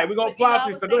through. Right, we're gonna plow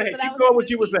through. So go ahead. Keep going.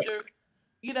 What you were saying.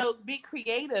 Be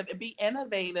creative and be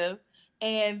innovative,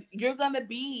 and you're gonna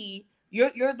be.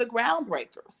 You're the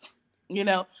groundbreakers.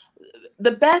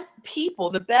 The best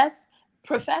people, the best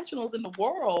professionals in the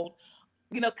world,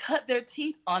 cut their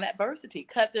teeth on adversity,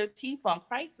 cut their teeth on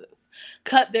crisis,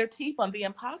 cut their teeth on the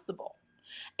impossible.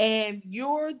 And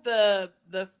you're the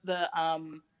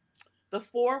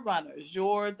forerunners,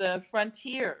 you're the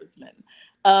frontiersmen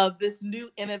of this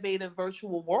new innovative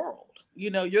virtual world.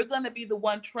 You're going to be the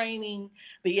one training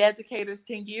the educators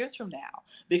 10 years from now,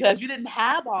 because you didn't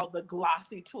have all the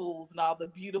glossy tools and all the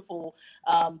beautiful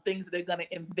things that they're going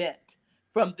to invent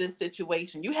from this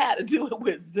situation. You had to do it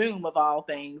with Zoom, of all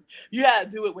things. You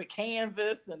had to do it with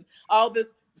Canvas and all this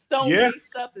Stone Age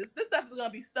stuff. This stuff is going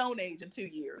to be Stone Age in 2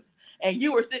 years. And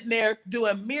you were sitting there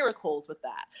doing miracles with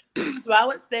that. So I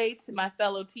would say to my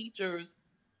fellow teachers,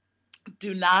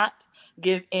 do not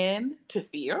give in to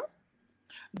fear,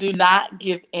 do not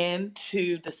give in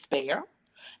to despair,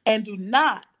 and do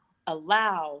not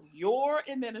allow your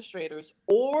administrators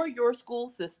or your school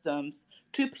systems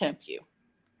to pimp you.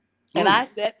 And I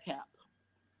said pimp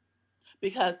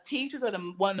because teachers are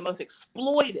one of the most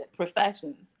exploited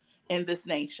professions in this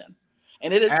nation.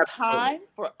 And it is Absolutely. time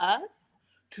for us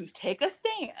to take a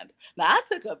stand. Now, I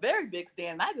took a very big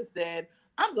stand and I just said,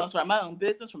 I'm going to start my own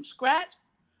business from scratch.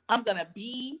 I'm going to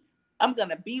be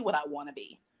what I want to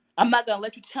be. I'm not going to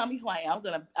let you tell me who I am.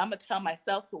 I'm going to tell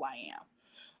myself who I am.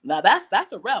 Now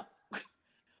that's a rebel.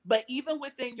 But even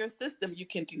within your system, you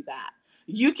can do that.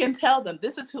 You can tell them,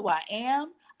 this is who I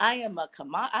am. I am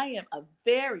a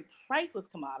very priceless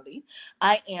commodity.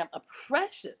 I am a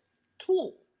precious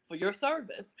tool for your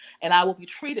service, and I will be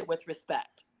treated with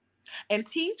respect. And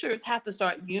teachers have to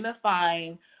start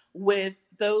unifying with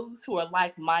those who are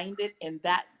like-minded in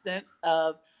that sense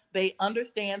of they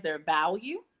understand their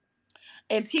value.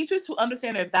 And teachers who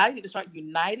understand their value to start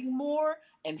uniting more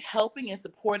and helping and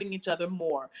supporting each other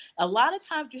more. A lot of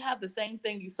times you have the same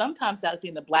thing you sometimes see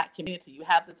in the Black community. You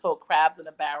have this whole crabs in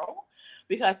a barrel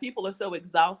because people are so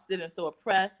exhausted and so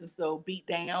oppressed and so beat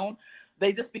down.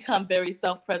 They just become very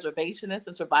self-preservationists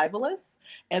and survivalists,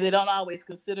 and they don't always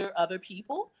consider other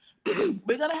people.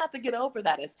 We're going to have to get over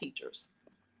that as teachers.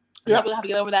 We're going to have to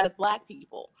get over that as Black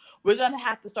people. We're going to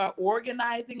have to start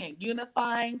organizing and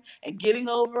unifying and getting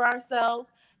over ourselves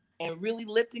and really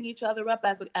lifting each other up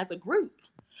as a group.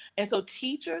 And so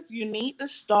teachers, you need to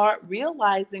start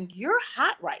realizing you're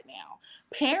hot right now.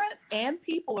 Parents and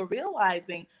people are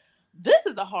realizing this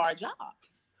is a hard job.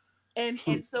 And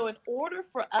so in order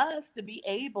for us to be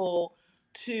able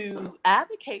to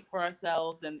advocate for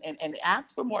ourselves and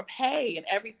ask for more pay and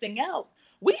everything else,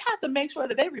 we have to make sure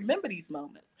that they remember these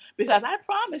moments. Because I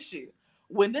promise you,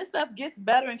 when this stuff gets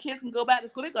better and kids can go back to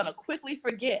school, they're going to quickly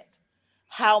forget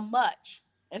how much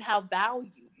and how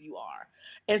valued you are.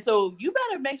 And so you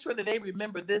better make sure that they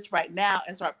remember this right now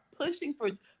and start pushing for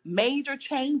major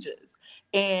changes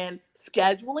and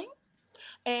scheduling.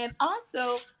 And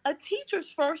also, a teacher's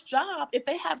first job, if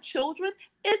they have children,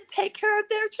 is take care of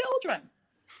their children.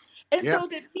 And so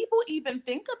did people even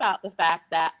think about the fact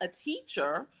that a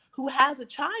teacher who has a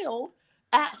child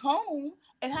at home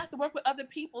and has to work with other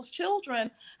people's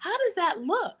children, how does that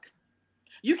look?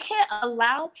 You can't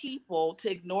allow people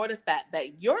to ignore the fact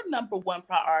that your number one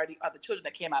priority are the children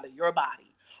that came out of your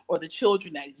body or the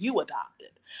children that you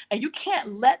adopted. And you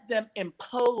can't let them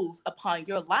impose upon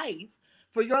your life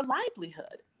for your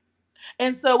livelihood.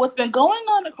 And so what's been going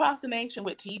on across the nation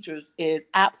with teachers is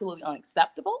absolutely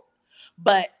unacceptable.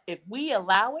 But if we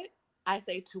allow it, I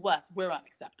say to us, we're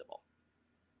unacceptable.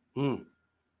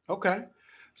 Okay.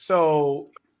 So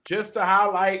just to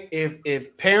highlight,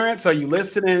 if parents are you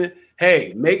listening,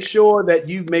 hey, make sure that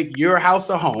you make your house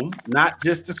a home, not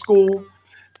just a school.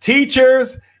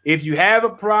 Teachers, if you have a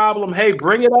problem, hey,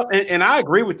 bring it up. And I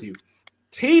agree with you.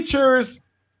 Teachers,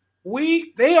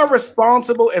 they are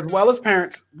responsible as well as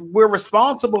parents. We're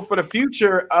responsible for the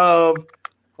future of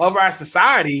our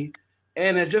society,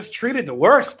 and it just treated the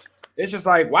worst. It's just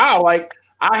like, wow, like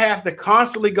I have to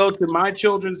constantly go to my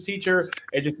children's teacher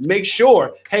and just make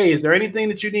sure, hey, is there anything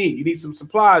that you need? You need some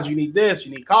supplies, you need this,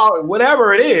 you need call,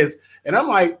 whatever it is. And I'm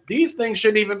like, these things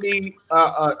shouldn't even be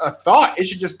a thought. It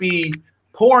should just be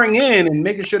pouring in and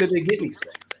making sure that they get these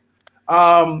things.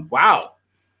 Wow.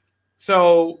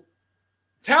 So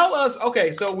tell us,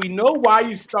 okay, so we know why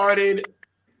you started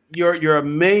your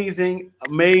amazing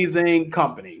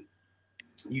company.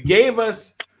 You gave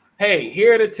us, hey,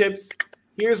 here are the tips.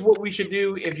 Here's what we should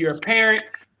do if you're a parent.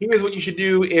 Here's what you should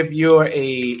do if you're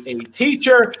a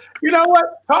teacher. You know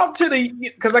what? Talk to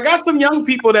because I got some young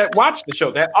people that watch the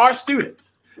show that are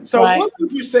students. So right. What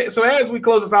would you say? So as we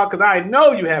close this out, because I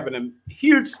know you have a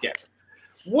huge schedule,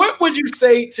 what would you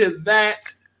say to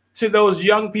those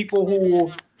young people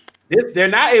who they're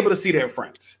not able to see their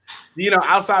friends,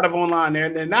 outside of online,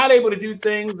 they're not able to do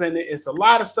things. And it's a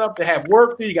lot of stuff to have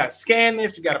work through. You got to scan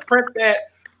this, you got to print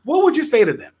that. What would you say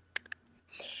to them?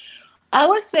 I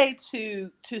would say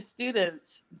to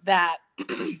students that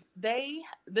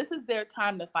this is their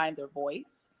time to find their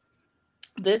voice.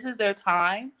 This is their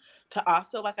time to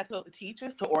also, like I told the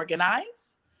teachers, to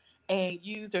organize and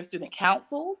use their student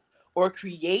councils or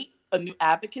create a new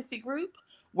advocacy group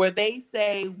where they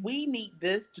say, we need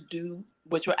this to do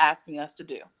what you're asking us to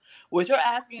do. What you're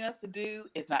asking us to do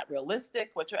is not realistic.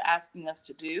 What you're asking us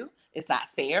to do is not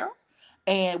fair.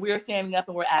 And we're standing up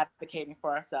and we're advocating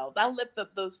for ourselves. I lift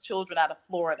up those children out of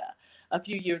Florida a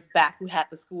few years back who had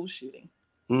the school shooting.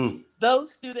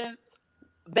 Those students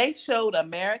they showed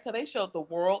America, they showed the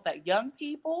world that young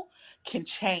people can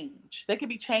change. They can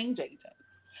be change agents.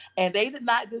 And they did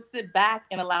not just sit back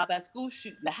and allow that school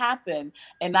shooting to happen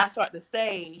and not start to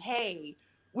say, hey,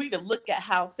 we need to look at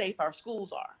how safe our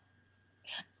schools are.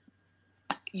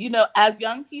 You know, as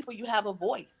young people, you have a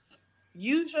voice.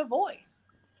 Use your voice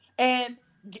and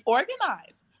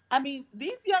organize. I mean,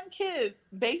 these young kids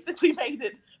basically made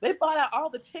it, they bought out all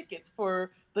the tickets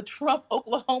for the Trump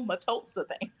Oklahoma Tulsa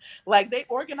thing. Like they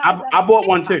organized that I on bought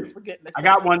one TikTok, too. for goodness I sake.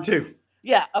 got one too.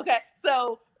 Yeah, okay.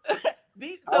 So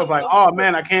I was like, oh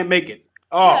man, I can't make it.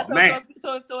 Oh man.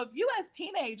 So if you as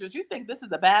teenagers, you think this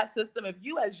is a bad system, if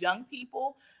you as young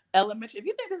people, elementary, if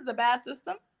you think this is a bad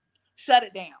system, shut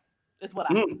it down. Is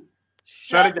what I say.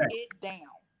 Shut it down.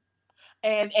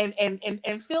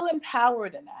 And feel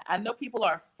empowered in that. I know people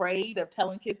are afraid of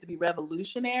telling kids to be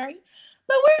revolutionary,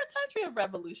 but we're a country of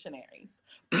revolutionaries.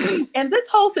 And this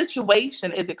whole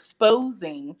situation is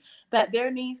exposing that there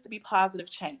needs to be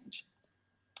positive change.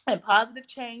 And positive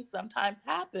change sometimes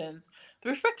happens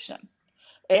through friction.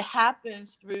 It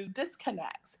happens through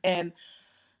disconnects and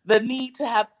the need to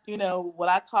have, you know, what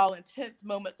I call intense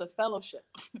moments of fellowship,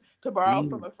 to borrow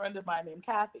from a friend of mine named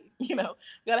Kathy. You know,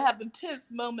 you got to have intense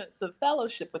moments of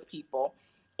fellowship with people,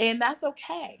 and that's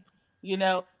okay. You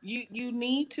know, you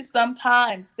need to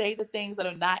sometimes say the things that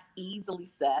are not easily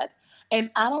said.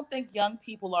 And I don't think young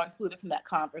people are excluded from that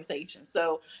conversation.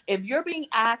 So if you're being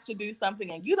asked to do something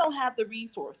and you don't have the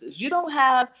resources, you don't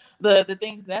have the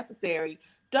things necessary,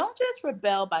 don't just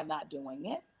rebel by not doing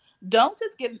it. Don't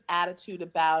just get an attitude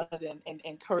about it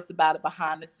and curse about it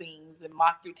behind the scenes and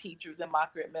mock your teachers and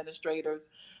mock your administrators.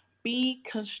 Be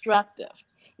constructive,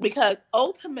 because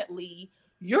ultimately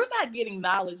you're not getting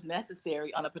knowledge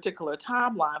necessary on a particular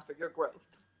timeline for your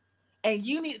growth. And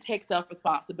you need to take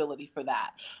self-responsibility for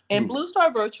that. In Blue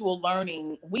Star Virtual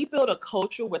Learning, we build a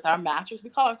culture with our masters.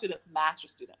 We call our students master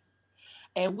students.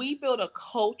 And we build a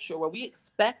culture where we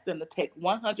expect them to take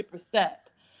 100%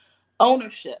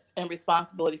 ownership and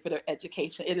responsibility for their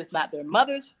education. It is not their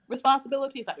mother's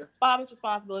responsibility. It's not their father's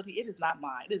responsibility. It is not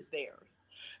mine. It is theirs.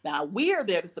 Now, we are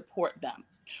there to support them.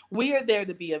 We are there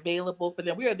to be available for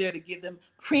them. We are there to give them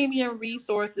premium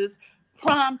resources,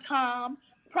 prime time,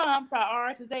 prime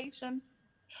prioritization,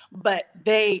 but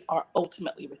they are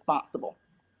ultimately responsible.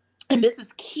 And this is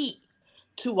key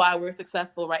to why we're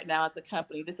successful right now as a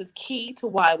company. This is key to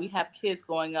why we have kids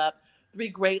going up 3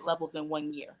 grade levels in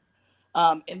 1 year.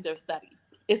 In their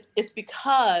studies. It's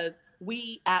because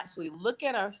we actually look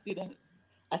at our students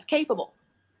as capable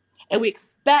and we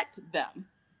expect them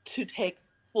to take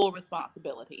full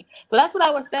responsibility. So that's what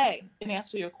I would say in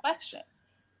answer to your question.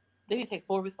 They need to take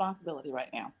full responsibility right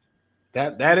now.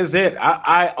 That is it.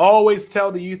 I always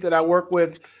tell the youth that I work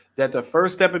with that the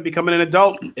first step in becoming an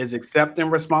adult is accepting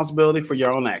responsibility for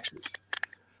your own actions.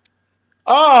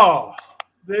 Oh,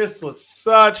 this was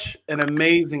such an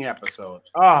amazing episode.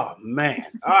 Oh, man.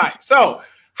 All right. So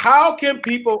how can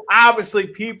people, obviously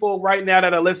people right now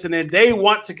that are listening, they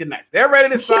want to connect. They're ready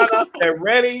to sign up. They're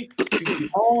ready to be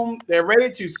home. They're ready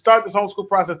to start this homeschool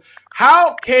process.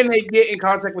 How can they get in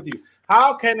contact with you?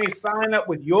 How can they sign up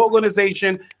with your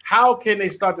organization? How can they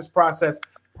start this process?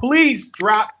 Please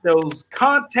drop those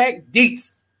contact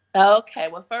deets. Okay.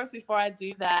 Well, first, before I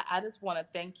do that, I just want to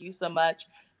thank you so much.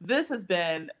 This has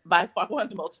been by far one of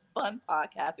the most fun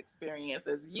podcast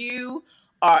experiences. You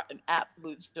are an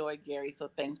absolute joy, Gary.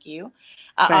 So thank you.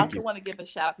 I also want to give a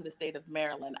shout out to the state of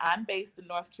Maryland. I'm based in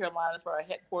North Carolina. That's where our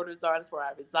headquarters are. That's where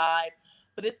I reside.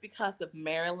 But it's because of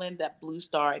Maryland that Blue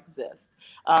Star exists.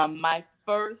 My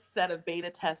first set of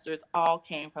beta testers all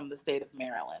came from the state of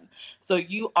Maryland. So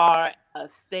you are a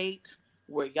state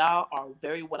where y'all are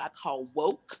very what I call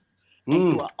woke.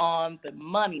 And you are on the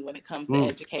money when it comes to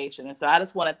education. And so I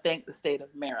just want to thank the state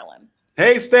of Maryland.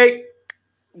 Hey, state.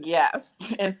 Yes.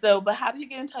 And so, but how do you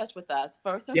get in touch with us?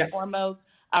 First and foremost,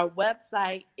 our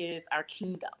website is our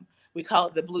kingdom. We call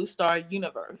it the Blue Star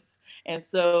Universe. And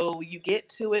so you get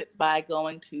to it by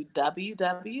going to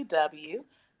www.bluestar,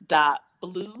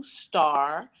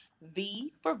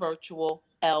 V for virtual,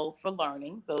 L for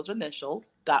learning, those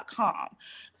initials.com.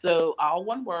 So all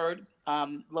one word,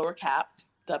 lower caps,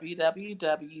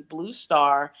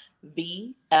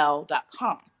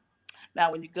 www.bluestarvl.com.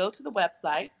 Now, when you go to the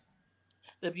website,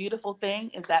 the beautiful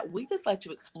thing is that we just let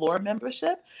you explore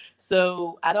membership.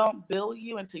 So I don't bill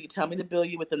you until you tell me to bill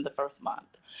you within the first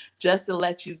month, just to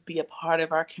let you be a part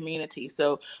of our community.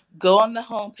 So go on the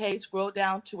homepage, scroll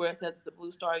down to where it says the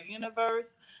Blue Star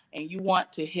Universe, and you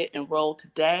want to hit enroll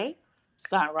today,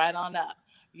 sign right on up.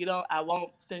 I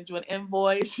won't send you an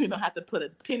invoice. You don't have to put a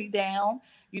penny down.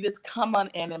 You just come on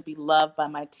in and be loved by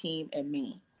my team and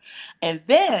me. And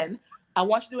then I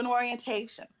want you to do an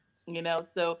orientation.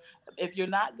 So if you're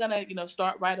not gonna,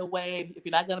 start right away, if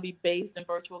you're not gonna be based in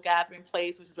virtual gathering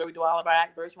place, which is where we do all of our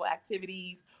virtual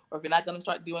activities, or if you're not gonna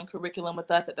start doing curriculum with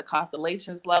us at the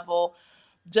constellations level,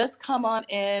 just come on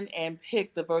in and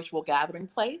pick the virtual gathering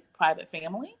place, private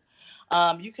family.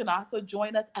 You can also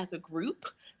join us as a group.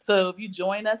 So if you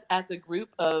join us as a group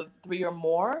of 3 or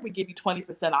more, we give you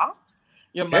 20% off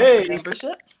your monthly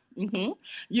membership. You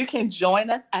can join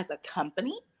us as a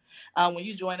company. When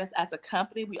you join us as a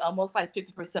company, we almost like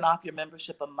 50% off your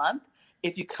membership a month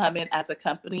if you come in as a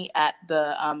company at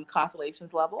the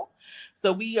constellations level.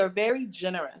 So we are very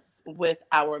generous with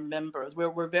our members.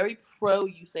 We're very pro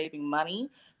you saving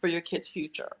money for your kids'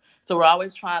 future. So we're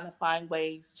always trying to find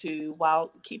ways to,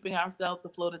 while keeping ourselves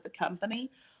afloat as a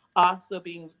company, also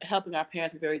helping our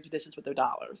parents be very judicious with their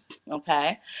dollars.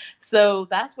 Okay. So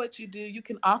that's what you do. You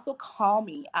can also call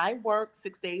me. I work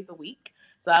 6 days a week.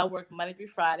 So I work Monday through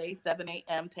Friday, 7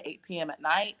 a.m. to 8 p.m. at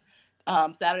night,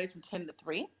 Saturdays from 10 to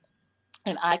 3.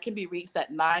 And I can be reached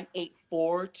at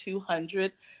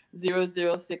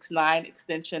 984-200-0069,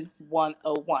 extension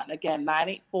 101. Again,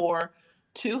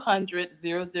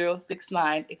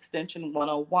 984-200-0069, extension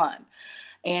 101.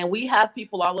 And we have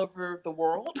people all over the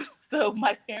world. So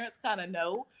my parents kind of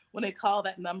know when they call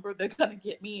that number, they're going to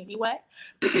get me anyway.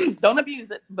 Don't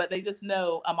abuse it, but they just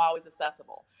know I'm always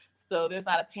accessible. So there's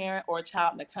not a parent or a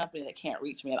child in the company that can't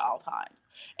reach me at all times.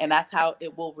 And that's how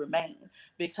it will remain,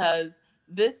 because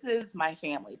this is my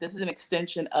family. This is an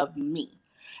extension of me.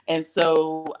 And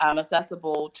so I'm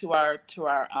accessible to our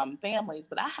families,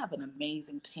 but I have an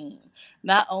amazing team.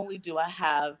 Not only do I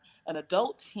have an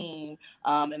adult team,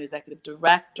 an executive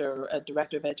director, a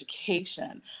director of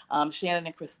education, Shannon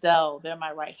and Christelle, they're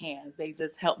my right hands. They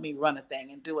just help me run a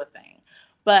thing and do a thing.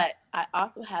 But I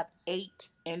also have 8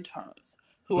 interns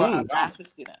who are our master's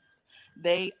students.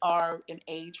 They are in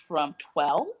age from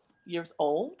 12 years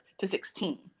old to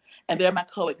 16, and they're my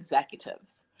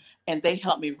co-executives, and they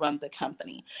help me run the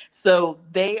company. So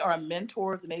they are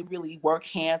mentors, and they really work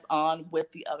hands-on with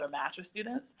the other master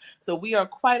students. So we are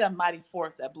quite a mighty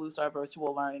force at Blue Star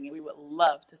Virtual Learning, and we would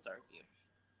love to serve you.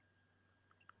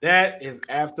 That is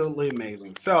absolutely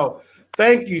amazing. So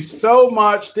thank you so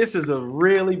much. This is a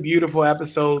really beautiful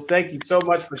episode. Thank you so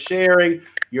much for sharing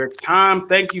your time.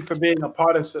 Thank you for being a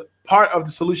part of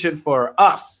the solution for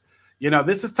us.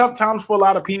 This is tough times for a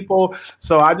lot of people.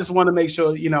 So I just want to make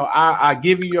sure, I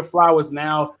give you your flowers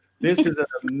now. This is an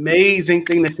amazing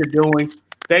thing that you're doing.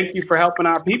 Thank you for helping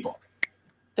our people.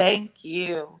 Thank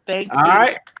you. Thank you. All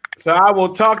right. So I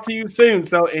will talk to you soon.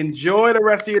 So enjoy the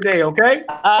rest of your day, okay?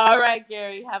 All right,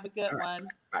 Gary. Have a good one.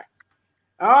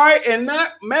 All right. And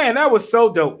that was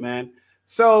so dope, man.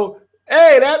 So,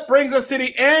 hey, that brings us to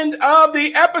the end of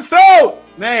the episode.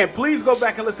 Man, please go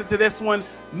back and listen to this one.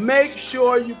 Make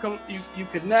sure you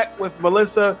connect with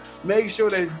Melissa. Make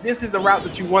sure that this is the route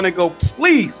that you want to go.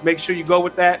 Please make sure you go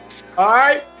with that. All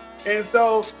right. And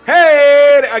so,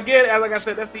 hey, again, like I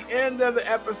said, that's the end of the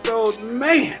episode.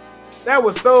 Man, that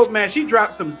was she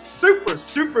dropped some super,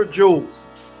 super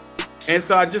jewels. And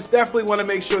so I just definitely want to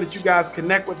make sure that you guys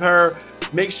connect with her.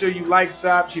 Make sure you like,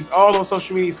 shop. She's all on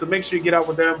social media, so make sure you get out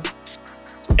with them.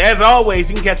 As always,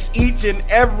 you can catch each and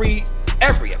every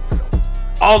episode,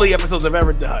 all the episodes I've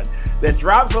ever done, that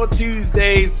drops on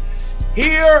Tuesdays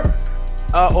here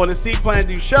on the C Plan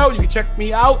Do Show. You can check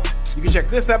me out. You can check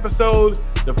this episode,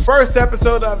 the first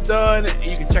episode I've done.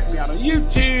 You can check me out on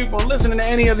YouTube or listening to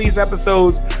any of these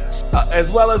episodes, as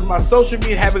well as my social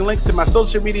media, having links to my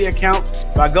social media accounts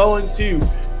by going to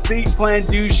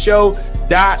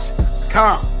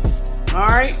cplandoshow.com. All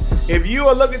right. If you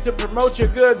are looking to promote your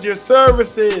goods, your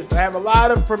services, I have a lot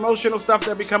of promotional stuff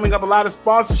that'll be coming up, a lot of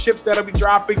sponsorships that'll be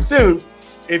dropping soon.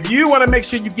 If you want to make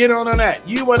sure you get on that,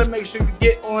 you want to make sure you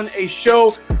get on a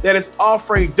show that is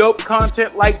offering dope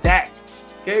content like that.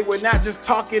 Okay, we're not just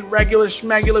talking regular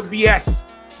schmegular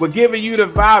BS. We're giving you the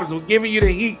vibes. We're giving you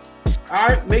the heat. All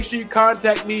right, make sure you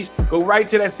contact me. Go right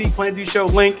to that C Plan Do Show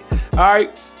link. All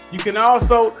right. You can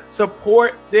also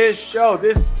support this show.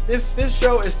 This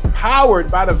show is powered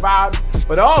by the vibes,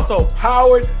 but also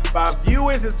powered by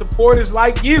viewers and supporters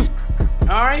like you.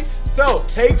 All right. So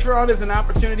Patreon is an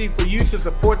opportunity for you to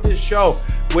support this show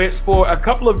for a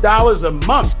couple of dollars a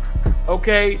month.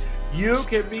 Okay. You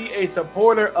can be a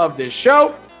supporter of this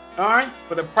show. All right.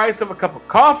 For the price of a cup of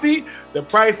coffee, the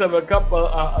price of a cup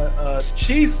of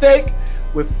cheesesteak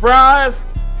with fries,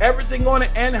 everything on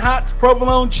it, and hot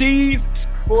provolone cheese.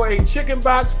 For a chicken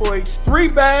box, for 3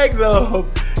 bags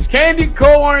of candy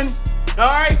corn, all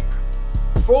right,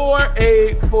 for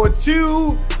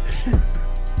 2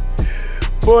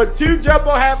 For 2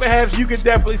 jumbo half and halves, you can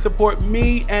definitely support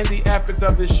me and the efforts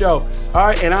of this show. All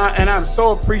right, and I'm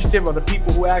so appreciative of the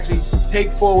people who actually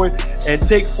take forth and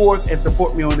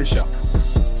support me on this show.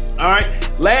 All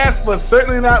right, last but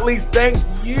certainly not least, thank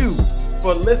you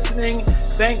for listening.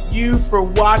 Thank you for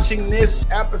watching this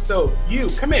episode. You,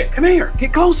 come here,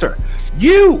 get closer.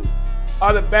 You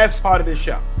are the best part of this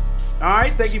show. All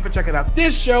right, thank you for checking out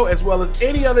this show as well as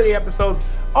any other episodes.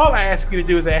 All I ask you to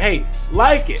do is say, hey,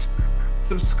 like it,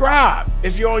 subscribe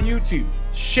if you're on YouTube,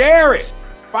 share it,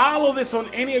 follow this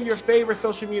on any of your favorite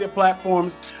social media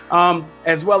platforms,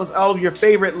 as well as all of your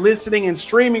favorite listening and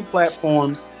streaming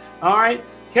platforms. All right,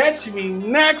 catch me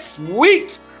next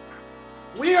week.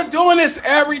 We are doing this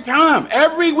every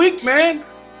week, man.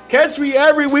 Catch me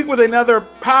every week with another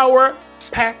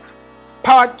power-packed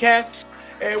podcast.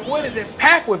 And what is it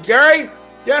packed with, Gary?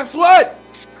 Guess what?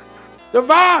 The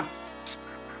vibes.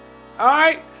 All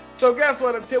right? So guess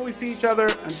what? Until we see each other,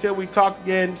 until we talk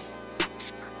again,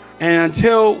 and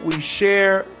until we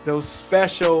share those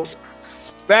special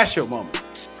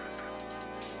moments.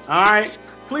 All right?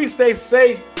 Please stay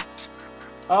safe.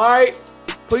 All right?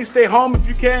 Please stay home if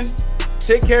you can.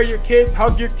 Take care of your kids.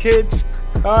 Hug your kids.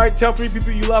 All right? Tell 3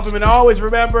 people you love them. And always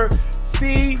remember,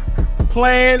 see,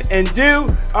 plan, and do.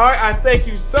 All right, I thank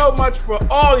you so much for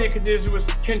all your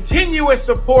continuous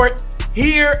support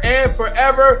here and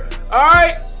forever. All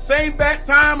right, same bat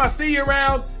time. I see you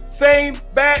around. Same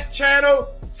bat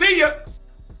channel. See ya.